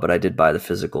digital now, but I did buy the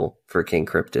physical for King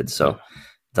Cryptid. So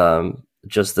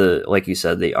just like you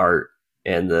said, the art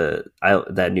and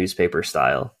that newspaper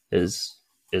style is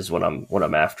what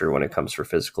I'm after when it comes for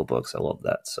physical books. I love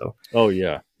that. So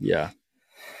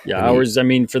ours,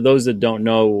 for those that don't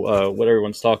know what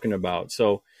everyone's talking about,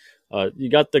 so you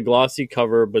got the glossy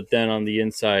cover, but then on the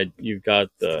inside you've got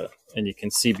and you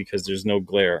can see because there's no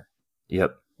glare,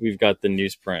 we've got the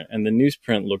newsprint, and the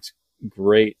newsprint looks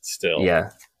great still.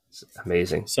 It's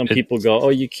amazing. Some people go,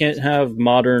 you can't have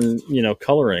modern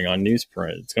coloring on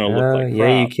newsprint, it's going to look like crap.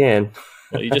 Yeah, you can.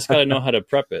 Well, you just got to know how to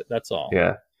prep it, that's all.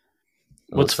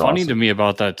 What's funny to me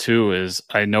about that too is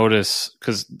I notice,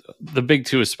 because the big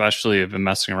two especially have been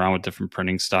messing around with different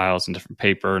printing styles and different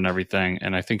paper and everything,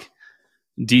 and I think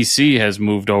DC has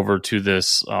moved over to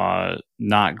this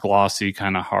not glossy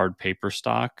kind of hard paper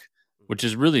stock, which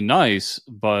is really nice,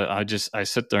 but I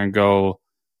sit there and go,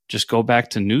 just go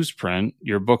back to newsprint.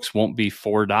 Your books won't be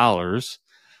 $4.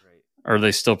 Or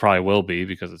they still probably will be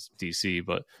because it's DC,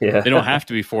 but they don't have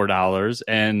to be $4,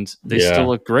 and they still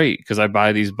look great, because I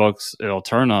buy these books at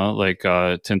Alterna, like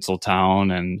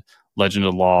Tinseltown and Legend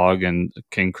of Log and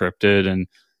King Cryptid, and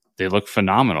they look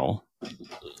phenomenal.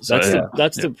 So,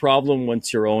 that's the problem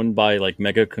once you're owned by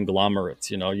mega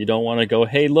conglomerates. You don't want to go,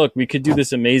 hey, look, we could do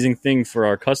this amazing thing for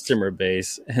our customer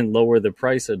base and lower the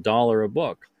price $1 a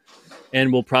book,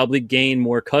 and we'll probably gain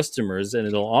more customers and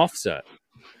it'll offset.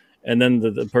 And then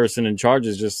the person in charge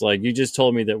is just like, you just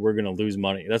told me that we're going to lose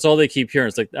money. That's all they keep hearing.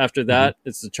 It's like, after that,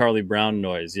 it's the Charlie Brown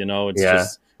noise, it's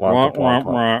just wah, wah,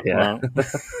 wah,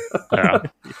 wah.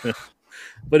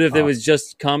 But if it was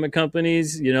just comic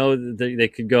companies, they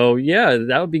could go,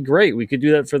 that would be great. We could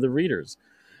do that for the readers.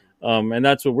 And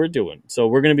that's what we're doing. So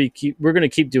we're going to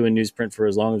keep doing newsprint for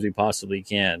as long as we possibly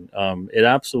can. It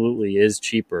absolutely is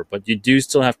cheaper, but you do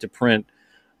still have to print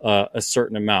a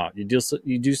certain amount. You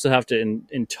do still have to,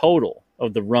 in total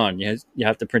of the run, you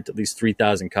have to print at least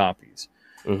 3,000 copies.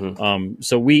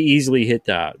 So we easily hit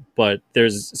that, but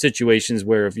there's situations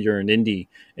where if you're an indie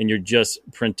and you're just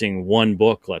printing one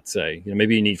book, let's say,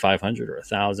 maybe you need 500 or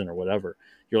 1,000 or whatever.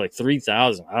 You're like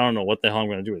 3,000. I don't know what the hell I'm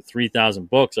going to do with 3,000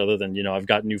 books other than, I've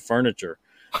got new furniture.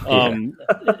 You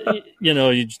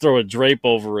throw a drape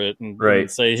over it and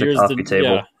say, here's the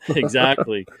table. Yeah,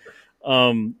 exactly.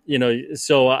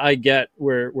 So I get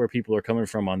where people are coming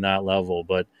from on that level,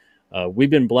 but We've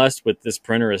been blessed with this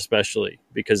printer, especially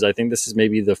because I think this is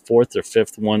maybe the fourth or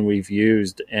fifth one we've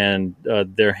used, and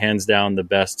they're hands down the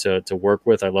best to work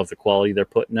with. I love the quality they're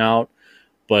putting out,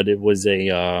 but it was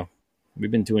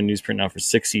we've been doing newsprint now for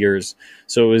 6 years.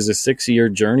 So it was a 6-year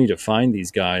journey to find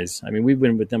these guys. I mean, we've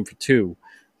been with them for 2,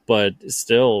 but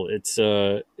still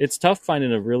it's tough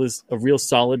finding a real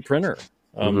solid printer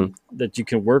that you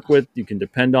can work with. You can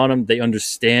depend on them. They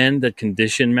understand that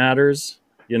condition matters.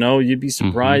 You'd be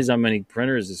surprised how many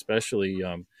printers, especially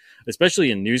in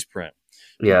newsprint.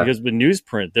 Yeah. Because with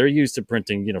newsprint, they're used to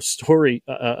printing,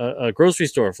 grocery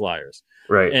store flyers,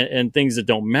 right, and things that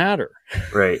don't matter.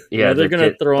 Right. Yeah, they're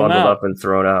going to throw them out up and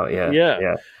thrown out.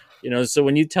 Yeah. Yeah. So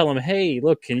when you tell them, hey,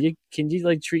 look, can you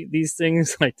like treat these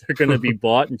things like they're going to be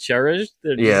bought and cherished?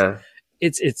 You're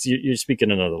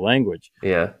speaking another language.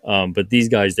 Yeah. But these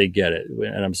guys, they get it,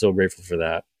 and I'm so grateful for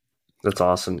that. That's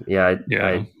awesome. Yeah.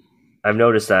 I've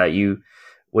noticed that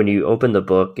when you open the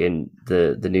book and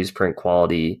the newsprint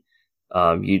quality,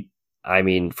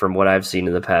 from what I've seen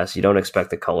in the past, you don't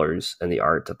expect the colors and the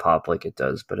art to pop like it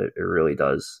does, but it really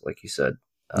does, like you said.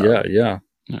 Yeah.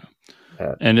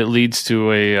 And it leads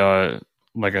to a,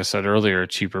 like I said earlier, a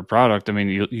cheaper product. I mean,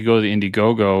 you go to the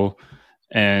Indiegogo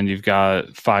and you've got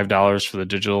 $5 for the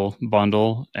digital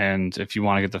bundle. And if you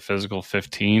want to get the physical,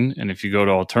 $15. And if you go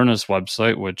to Alternus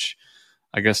website, which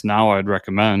I guess now I'd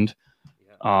recommend,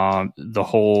 the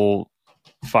whole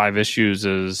 5 issues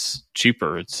is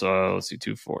cheaper. It's let's see,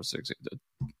 2, 4, 6,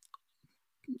 8,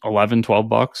 11,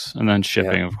 $12, and then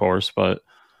shipping, of course. But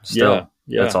still,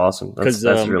 that's awesome. That's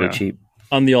really cheap.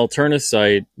 On the Alternus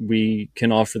site, we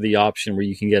can offer the option where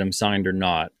you can get them signed or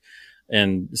not.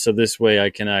 And so this way I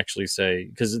can actually say,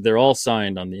 because they're all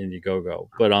signed on the Indiegogo,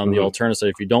 but on the Alternus site,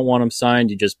 if you don't want them signed,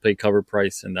 you just pay cover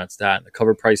price, and that's that. And the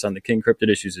cover price on the King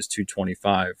Cryptid issues is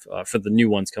 $225 for the new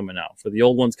ones coming out. For the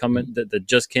old ones that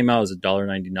just came out is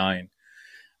 $1.99.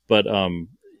 But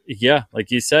yeah,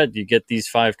 like you said, you get these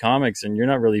 5 comics, and you're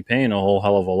not really paying a whole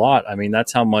hell of a lot. I mean,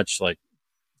 that's how much like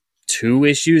 2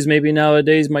 issues maybe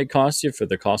nowadays might cost you for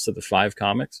the cost of the 5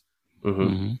 comics.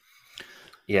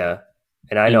 Yeah.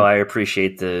 And I know I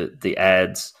appreciate the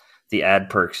ads, the ad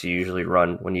perks you usually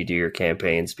run when you do your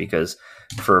campaigns, because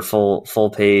for a full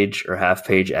page or half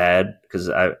page ad, because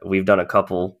we've done a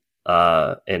couple,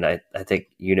 and I think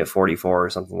Unit 44 or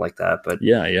something like that. But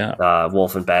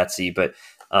Wolf and Batsy, but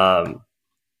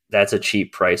that's a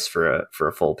cheap price for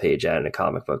a full page ad in a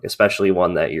comic book, especially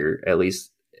one that you're at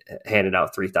least handing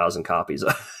out 3,000 copies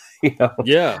of.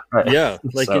 Yeah.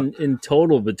 Like in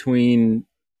total, between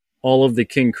all of the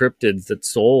King Cryptids that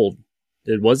sold,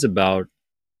 it was about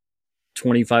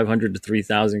 2,500 to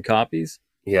 3,000 copies.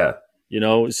 Yeah.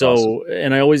 So, awesome.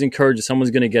 And I always encourage, if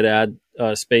someone's going to get ad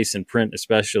space in print,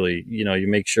 especially, you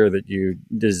make sure that you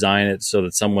design it so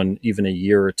that someone, even a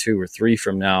year or 2 or 3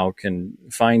 from now, can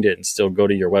find it and still go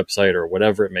to your website or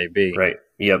whatever it may be. Right.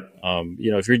 Yep.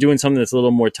 If you're doing something that's a little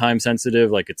more time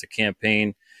sensitive, like it's a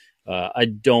campaign, I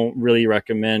don't really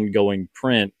recommend going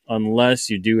print unless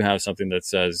you do have something that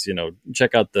says,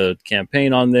 check out the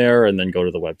campaign on there and then go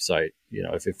to the website,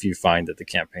 if you find that the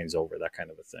campaign's over, that kind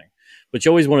of a thing. But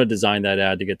you always want to design that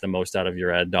ad to get the most out of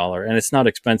your ad dollar. And it's not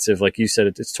expensive. Like you said,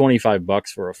 it's $25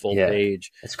 for a full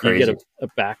page. It's crazy. You get a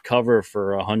back cover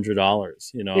for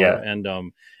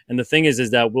 $100, and the thing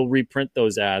is that we'll reprint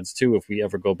those ads too if we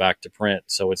ever go back to print.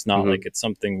 So it's not like it's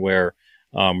something where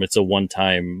it's a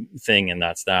one-time thing and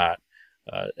that's that.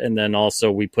 And then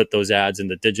also we put those ads in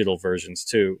the digital versions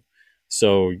too.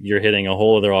 So you're hitting a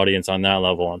whole other audience on that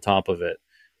level on top of it.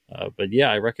 But yeah,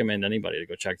 I recommend anybody to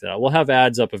go check that out. We'll have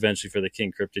ads up eventually for the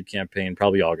King Cryptid campaign,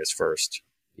 probably August 1st.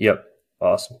 Yep.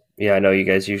 Awesome. Yeah, I know you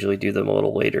guys usually do them a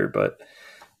little later, but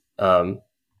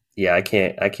I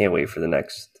can't wait for the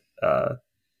next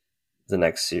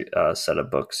set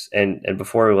of books. And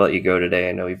before we let you go today,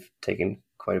 I know we've taken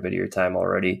quite a bit of your time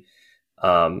already.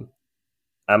 I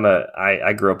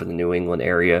grew up in the New England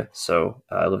area, so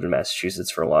I lived in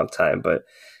Massachusetts for a long time. But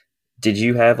did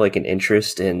you have like an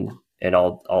interest in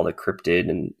all the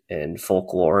cryptid and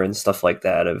folklore and stuff like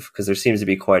that? Because there seems to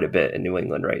be quite a bit in New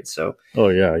England, right? So,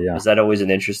 was that always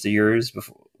an interest of yours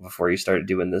before you started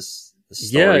doing this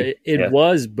story? Yeah, it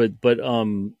was, but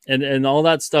and all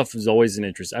that stuff was always an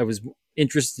interest. I was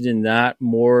interested in that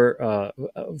more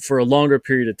for a longer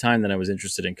period of time than I was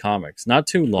interested in comics. Not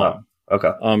too long. Wow.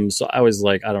 Okay. So I was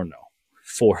like, I don't know,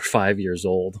 4 or 5 years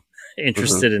old,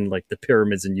 interested in like the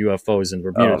pyramids and UFOs and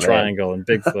Bermuda Triangle and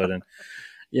Bigfoot and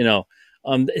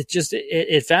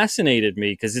It fascinated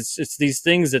me because it's these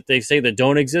things that they say that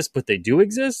don't exist, but they do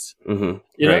exist. Mm-hmm.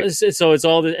 You know, Right. so it's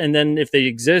all, and then if they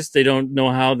exist, they don't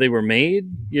know how they were made.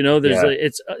 You know, there's Yeah.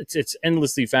 it's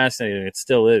endlessly fascinating. It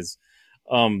still is.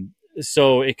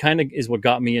 So it kind of is what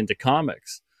got me into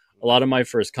comics. A lot of my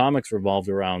first comics revolved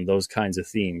around those kinds of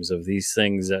themes of these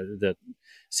things that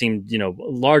seemed,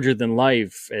 larger than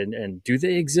life. And do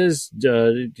they exist?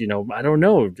 I don't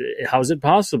know. How's it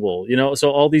possible?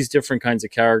 So all these different kinds of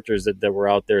characters that were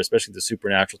out there, especially the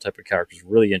supernatural type of characters,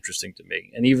 really interesting to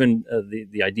me. And even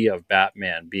the idea of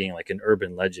Batman being like an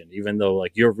urban legend, even though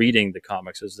like you're reading the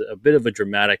comics, there's a bit of a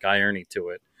dramatic irony to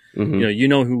it. Mm-hmm. You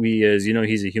know who he is,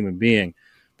 he's a human being.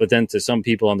 But then to some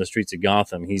people on the streets of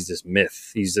Gotham, he's this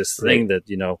myth. He's this thing that,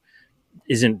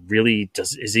 isn't really,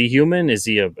 is he human? Is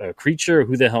he a creature?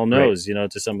 Who the hell knows,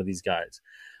 to some of these guys.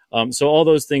 So all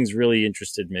those things really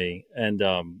interested me. And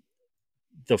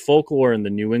the folklore in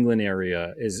the New England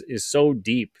area is so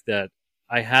deep that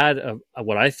I had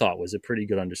what I thought was a pretty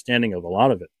good understanding of a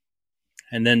lot of it.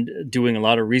 And then doing a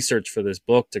lot of research for this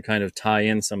book to kind of tie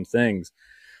in some things.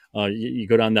 You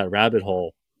go down that rabbit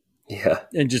hole. Yeah.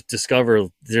 And just discover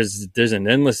there's an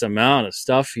endless amount of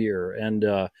stuff here. And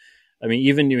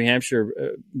even New Hampshire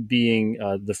being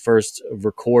the first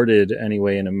recorded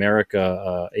anyway in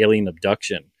America alien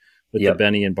abduction with the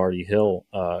Benny and Barty Hill,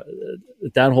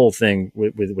 that whole thing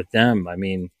with them.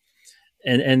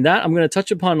 And that I'm going to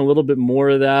touch upon a little bit more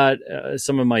of that.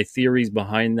 Some of my theories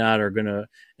behind that are going to,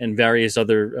 and various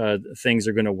other things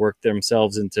are going to work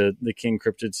themselves into the King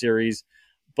Cryptid series.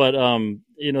 But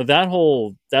that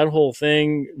whole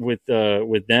thing with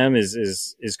them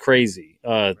is crazy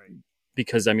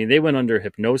because they went under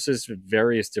hypnosis at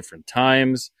various different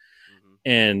times,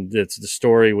 and the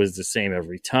story was the same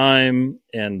every time.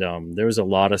 And there was a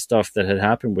lot of stuff that had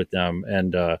happened with them,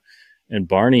 and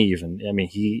Barney even.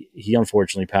 He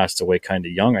unfortunately passed away kind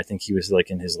of young. I think he was like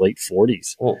in his late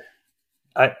 40s. Well,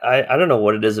 I don't know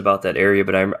what it is about that area,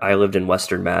 but I lived in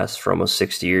Western Mass for almost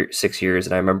 6 years,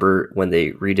 and I remember when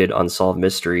they redid Unsolved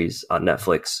Mysteries on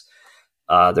Netflix,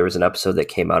 there was an episode that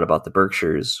came out about the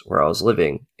Berkshires where I was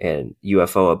living and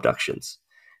UFO abductions,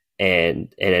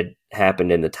 and it had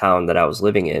happened in the town that I was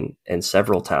living in, and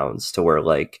several towns, to where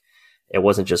like it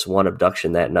wasn't just one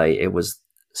abduction that night; it was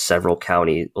several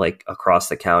like across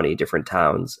the county, different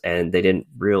towns, and they didn't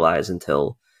realize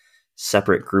until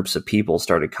separate groups of people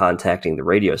started contacting the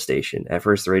radio station. At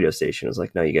first, the radio station was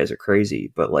like, no, you guys are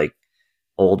crazy. But like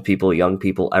old people, young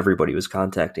people, everybody was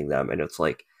contacting them. And it's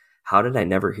like, how did I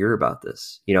never hear about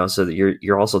this? So that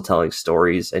you're also telling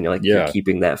stories, and you're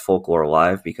keeping that folklore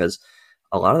alive, because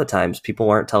a lot of the times people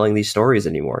aren't telling these stories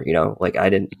anymore. Like I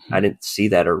didn't see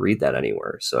that or read that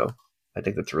anywhere. So I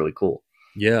think that's really cool.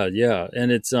 Yeah. And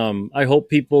it's, I hope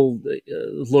people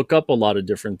look up a lot of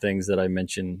different things that I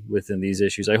mentioned within these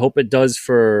issues. I hope it does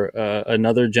for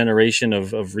another generation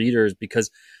of readers,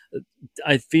 because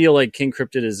I feel like King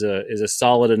Cryptid is a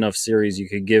solid enough series. You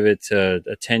could give it to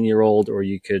a 10-year-old, or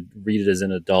you could read it as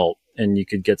an adult and you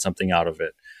could get something out of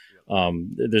it.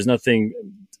 There's nothing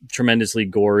tremendously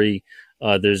gory.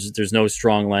 There's no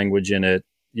strong language in it.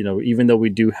 Even though we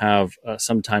do have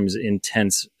sometimes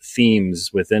intense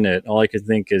themes within it, all I could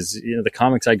think is, the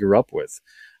comics I grew up with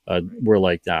were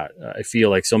like that. I feel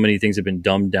like so many things have been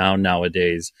dumbed down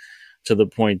nowadays to the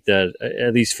point that,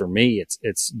 at least for me,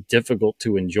 it's difficult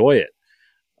to enjoy it.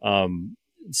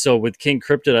 So with King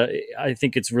Cryptid, I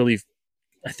think it's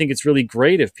really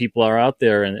great if people are out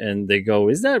there and they go,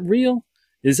 is that real?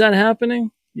 Is that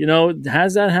happening?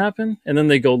 Has that happened? And then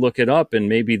they go look it up, and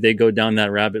maybe they go down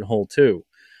that rabbit hole too.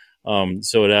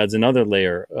 So it adds another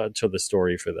layer to the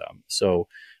story for them. So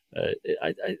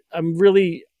I'm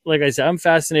really, like I said, I'm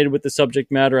fascinated with the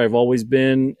subject matter. I've always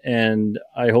been, and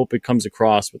I hope it comes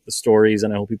across with the stories,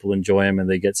 and I hope people enjoy them and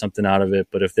they get something out of it.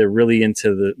 But if they're really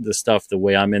into the stuff the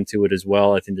way I'm into it as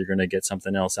well, I think they're going to get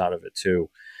something else out of it too.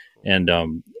 And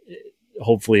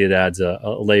hopefully it adds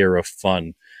a layer of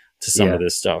fun to some of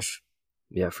this stuff.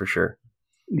 Yeah, for sure.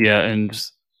 Yeah, and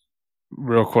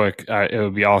real quick, it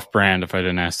would be off brand if I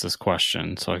didn't ask this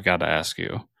question, so I got to ask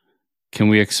you: can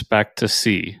we expect to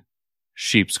see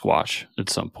Sheep Squatch at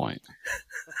some point?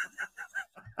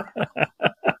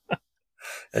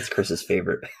 That's Chris's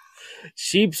favorite.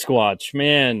 Sheep Squatch,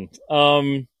 man.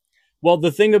 Well,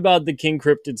 the thing about the King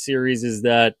Cryptid series is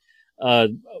that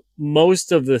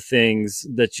most of the things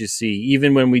that you see,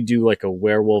 even when we do like a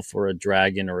werewolf or a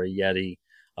dragon or a yeti,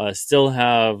 still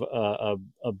have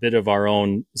a bit of our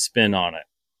own spin on it.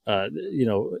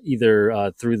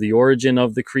 Either through the origin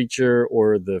of the creature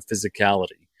or the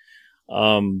physicality.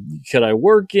 Could I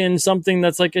work in something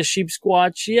that's like a sheep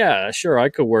squatch? Yeah, sure. I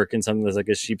could work in something that's like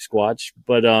a sheep squatch,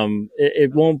 but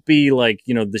it won't be like,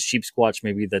 the sheep squatch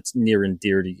maybe that's near and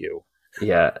dear to you.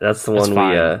 Yeah, that's the That's one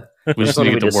fine. We that's just one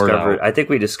need to we get the word discovered. out. I think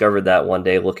we discovered that one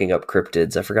day looking up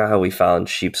cryptids. I forgot how we found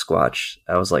sheep squatch.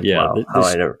 I was like, Yeah, wow, how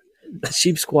I never.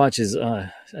 sheep squatch is,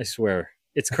 I swear,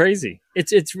 it's crazy.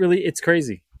 It's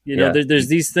crazy. Yeah, There's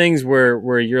these things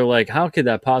where you're like, how could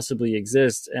that possibly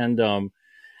exist? And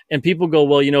people go,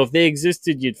 well, if they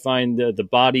existed, you'd find the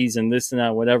bodies and this and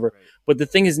that, whatever. But the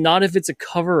thing is, not if it's a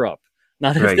cover up,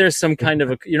 not if right. there's some kind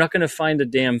of you're not going to find a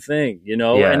damn thing,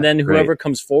 Yeah, and then whoever right.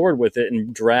 comes forward with it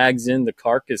and drags in the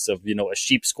carcass of, a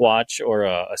sheep squatch or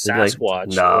a Like,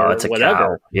 Sasquatch no, or it's a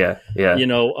whatever, cow. Yeah, yeah,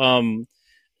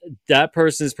 that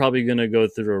person is probably going to go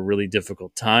through a really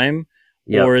difficult time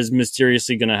yep. or is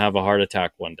mysteriously going to have a heart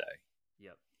attack one day.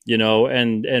 Yep.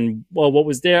 And well, what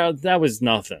was there? That was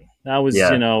nothing. That was,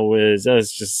 Yeah. that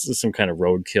was just some kind of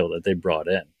roadkill that they brought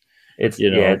in.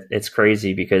 It's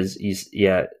crazy because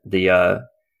I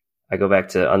go back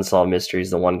to Unsolved Mysteries,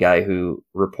 the one guy who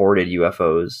reported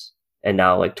UFOs, and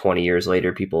now like 20 years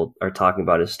later, people are talking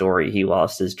about his story. He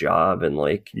lost his job and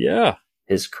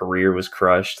his career was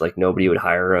crushed. Like nobody would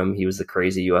hire him. He was the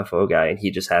crazy UFO guy, and he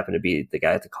just happened to be the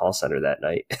guy at the call center that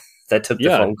night that took the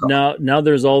phone call. Now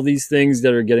there's all these things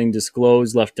that are getting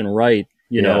disclosed left and right,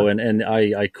 and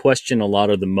I question a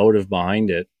lot of the motive behind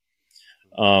it.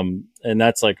 And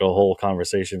that's like a whole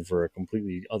conversation for a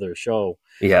completely other show.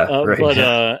 Yeah,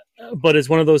 right. But it's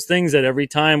one of those things that every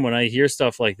time when I hear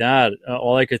stuff like that,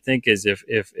 all I could think is if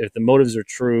the motives are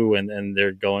true and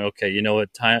they're going, okay,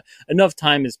 enough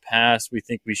time has passed, we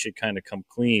think we should kind of come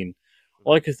clean.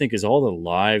 All I could think is all the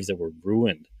lives that were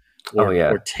ruined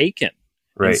or taken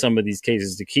in some of these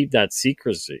cases to keep that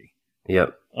secrecy.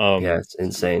 Yep. It's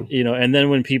insane. And then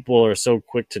when people are so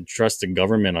quick to trust the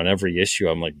government on every issue,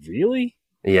 I'm like, really?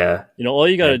 Yeah. All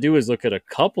you got to do is look at a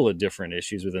couple of different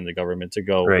issues within the government to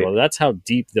go, well, that's how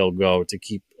deep they'll go to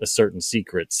keep a certain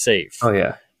secret safe. Oh,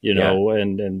 yeah.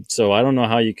 And so I don't know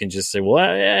how you can just say, well,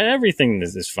 everything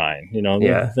is fine. They're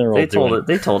all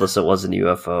they told us it wasn't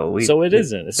UFO. So it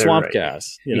isn't. It's swamp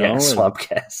gas, swamp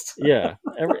gas.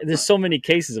 There's so many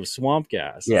cases of swamp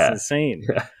gas. Yeah. It's insane.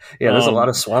 Yeah. There's a lot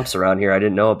of swamps around here I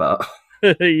didn't know about.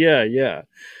 Yeah.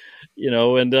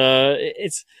 And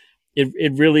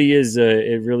it really is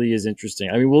interesting.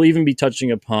 I mean, we'll even be touching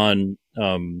upon,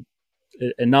 and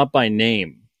not by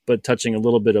name, but touching a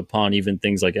little bit upon even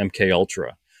things like MK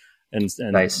Ultra and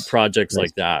projects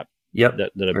like that. Yep.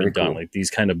 that have been done, like these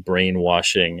kind of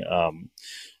brainwashing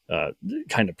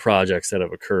kind of projects that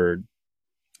have occurred.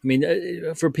 I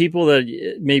mean, for people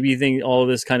that maybe think all of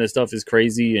this kind of stuff is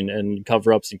crazy and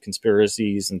cover-ups and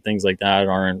conspiracies and things like that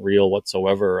aren't real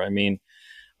whatsoever. I mean,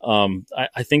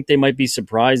 I think they might be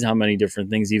surprised how many different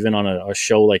things, even on a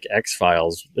show like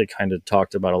X-Files, they kind of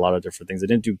talked about a lot of different things. They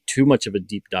didn't do too much of a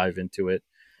deep dive into it,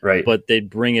 right? But they'd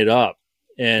bring it up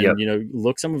and,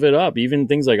 look some of it up, even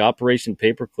things like Operation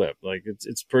Paperclip. Like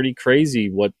it's pretty crazy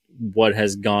what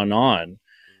has gone on,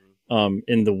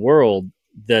 in the world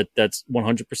that's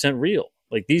 100% real.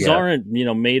 Like these aren't,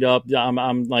 made up.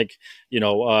 I'm like,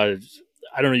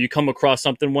 I don't know, you come across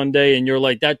something one day and you're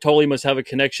like, that totally must have a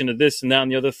connection to this and that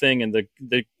and the other thing. And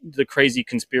the crazy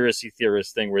conspiracy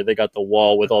theorist thing where they got the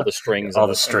wall with all the strings, all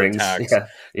the strings, and the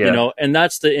tags, and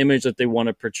that's the image that they want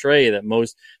to portray, that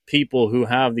most people who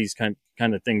have these kind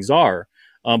of things are.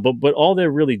 But all they're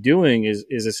really doing is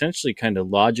essentially kind of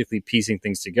logically piecing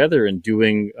things together and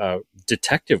doing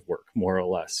detective work, more or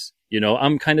less.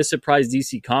 I'm kind of surprised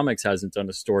DC Comics hasn't done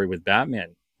a story with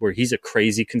Batman where he's a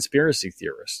crazy conspiracy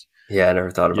theorist. Yeah, I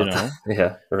never thought about that.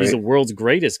 Yeah, right. He's the world's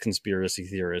greatest conspiracy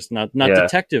theorist, not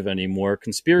detective anymore,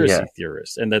 conspiracy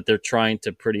theorist, and that they're trying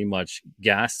to pretty much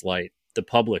gaslight the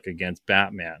public against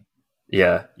Batman.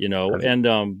 Yeah,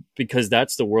 and because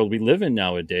that's the world we live in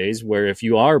nowadays, where if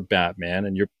you are Batman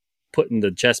and you're putting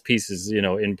the chess pieces,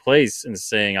 in place and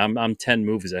saying, I'm 10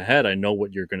 moves ahead, I know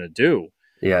what you're going to do.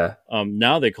 Yeah.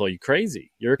 Now they call you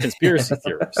crazy. You're a conspiracy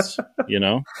theorist.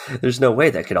 There's no way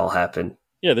that could all happen.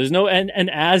 Yeah, there's no and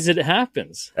as it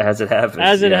happens,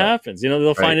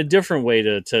 they'll find a different way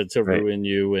to ruin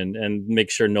you and make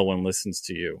sure no one listens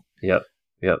to you. Yep.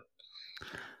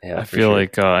 Yeah, I feel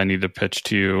like I need to pitch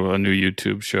to you a new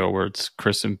YouTube show where it's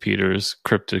Chris and Peter's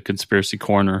Cryptid Conspiracy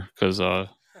Corner, because I'm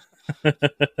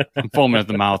foaming at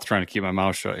the mouth trying to keep my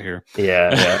mouth shut here.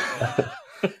 Yeah.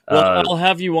 Well, I'll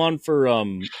have you on for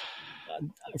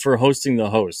hosting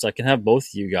the hosts. I can have both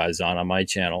of you guys on my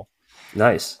channel.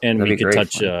 Nice. And we could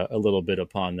touch a little bit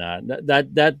upon that.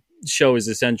 That show is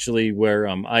essentially where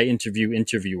I interview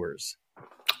interviewers.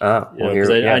 Because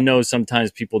I know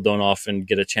sometimes people don't often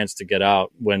get a chance to get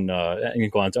out when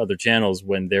and go on to other channels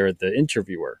when they're the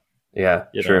interviewer. Yeah,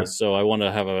 know? So I want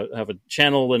to have a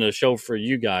channel and a show for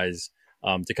you guys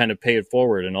to kind of pay it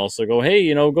forward, and also go,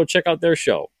 hey, go check out their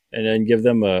show, and then give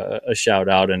them a shout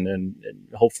out, and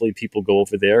hopefully people go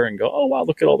over there and go, oh wow,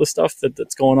 look at all the stuff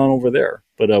that's going on over there.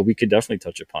 But we could definitely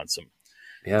touch upon some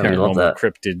paranormal,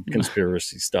 cryptid,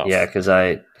 conspiracy stuff. Yeah, because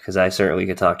I certainly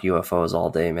could talk UFOs all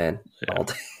day, man, all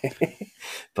day.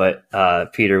 But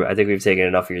Peter, I think we've taken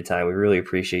enough of your time. We really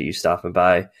appreciate you stopping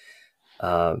by,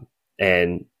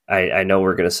 and I know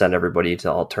we're going to send everybody to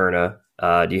Alterna.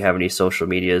 Do you have any social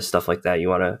media stuff like that you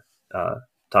want to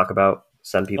talk about?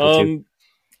 Send people to?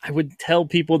 I would tell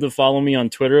people to follow me on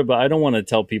Twitter, but I don't want to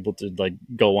tell people to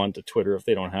go onto Twitter if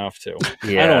they don't have to.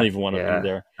 I don't even want to be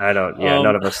there. I don't. Yeah,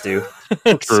 none of us do.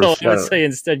 So I would say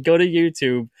instead go to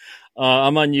YouTube.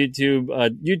 I'm on YouTube,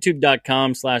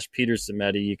 youtube.com/Peter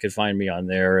Simeti. You can find me on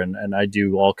there, and I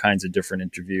do all kinds of different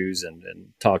interviews and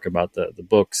talk about the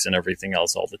books and everything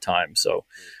else all the time. So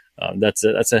that's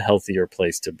a healthier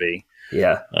place to be.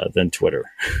 Than Twitter.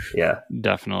 Yeah,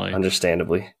 definitely.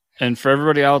 Understandably. And for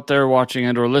everybody out there watching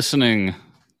and or listening,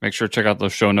 make sure to check out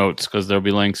those show notes because there'll be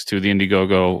links to the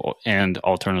Indiegogo and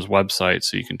Alterna's website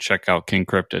so you can check out King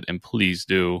Cryptid. And please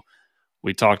do.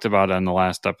 We talked about it in the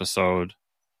last episode.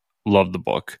 Love the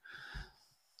book.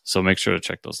 So make sure to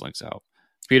check those links out.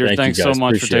 Peter, thanks so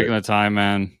much for taking the time,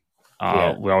 man.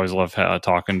 We always love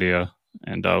talking to you.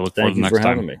 And look forward to the next time. Thank you for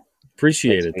having me.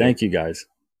 Appreciate it. Thank you, guys.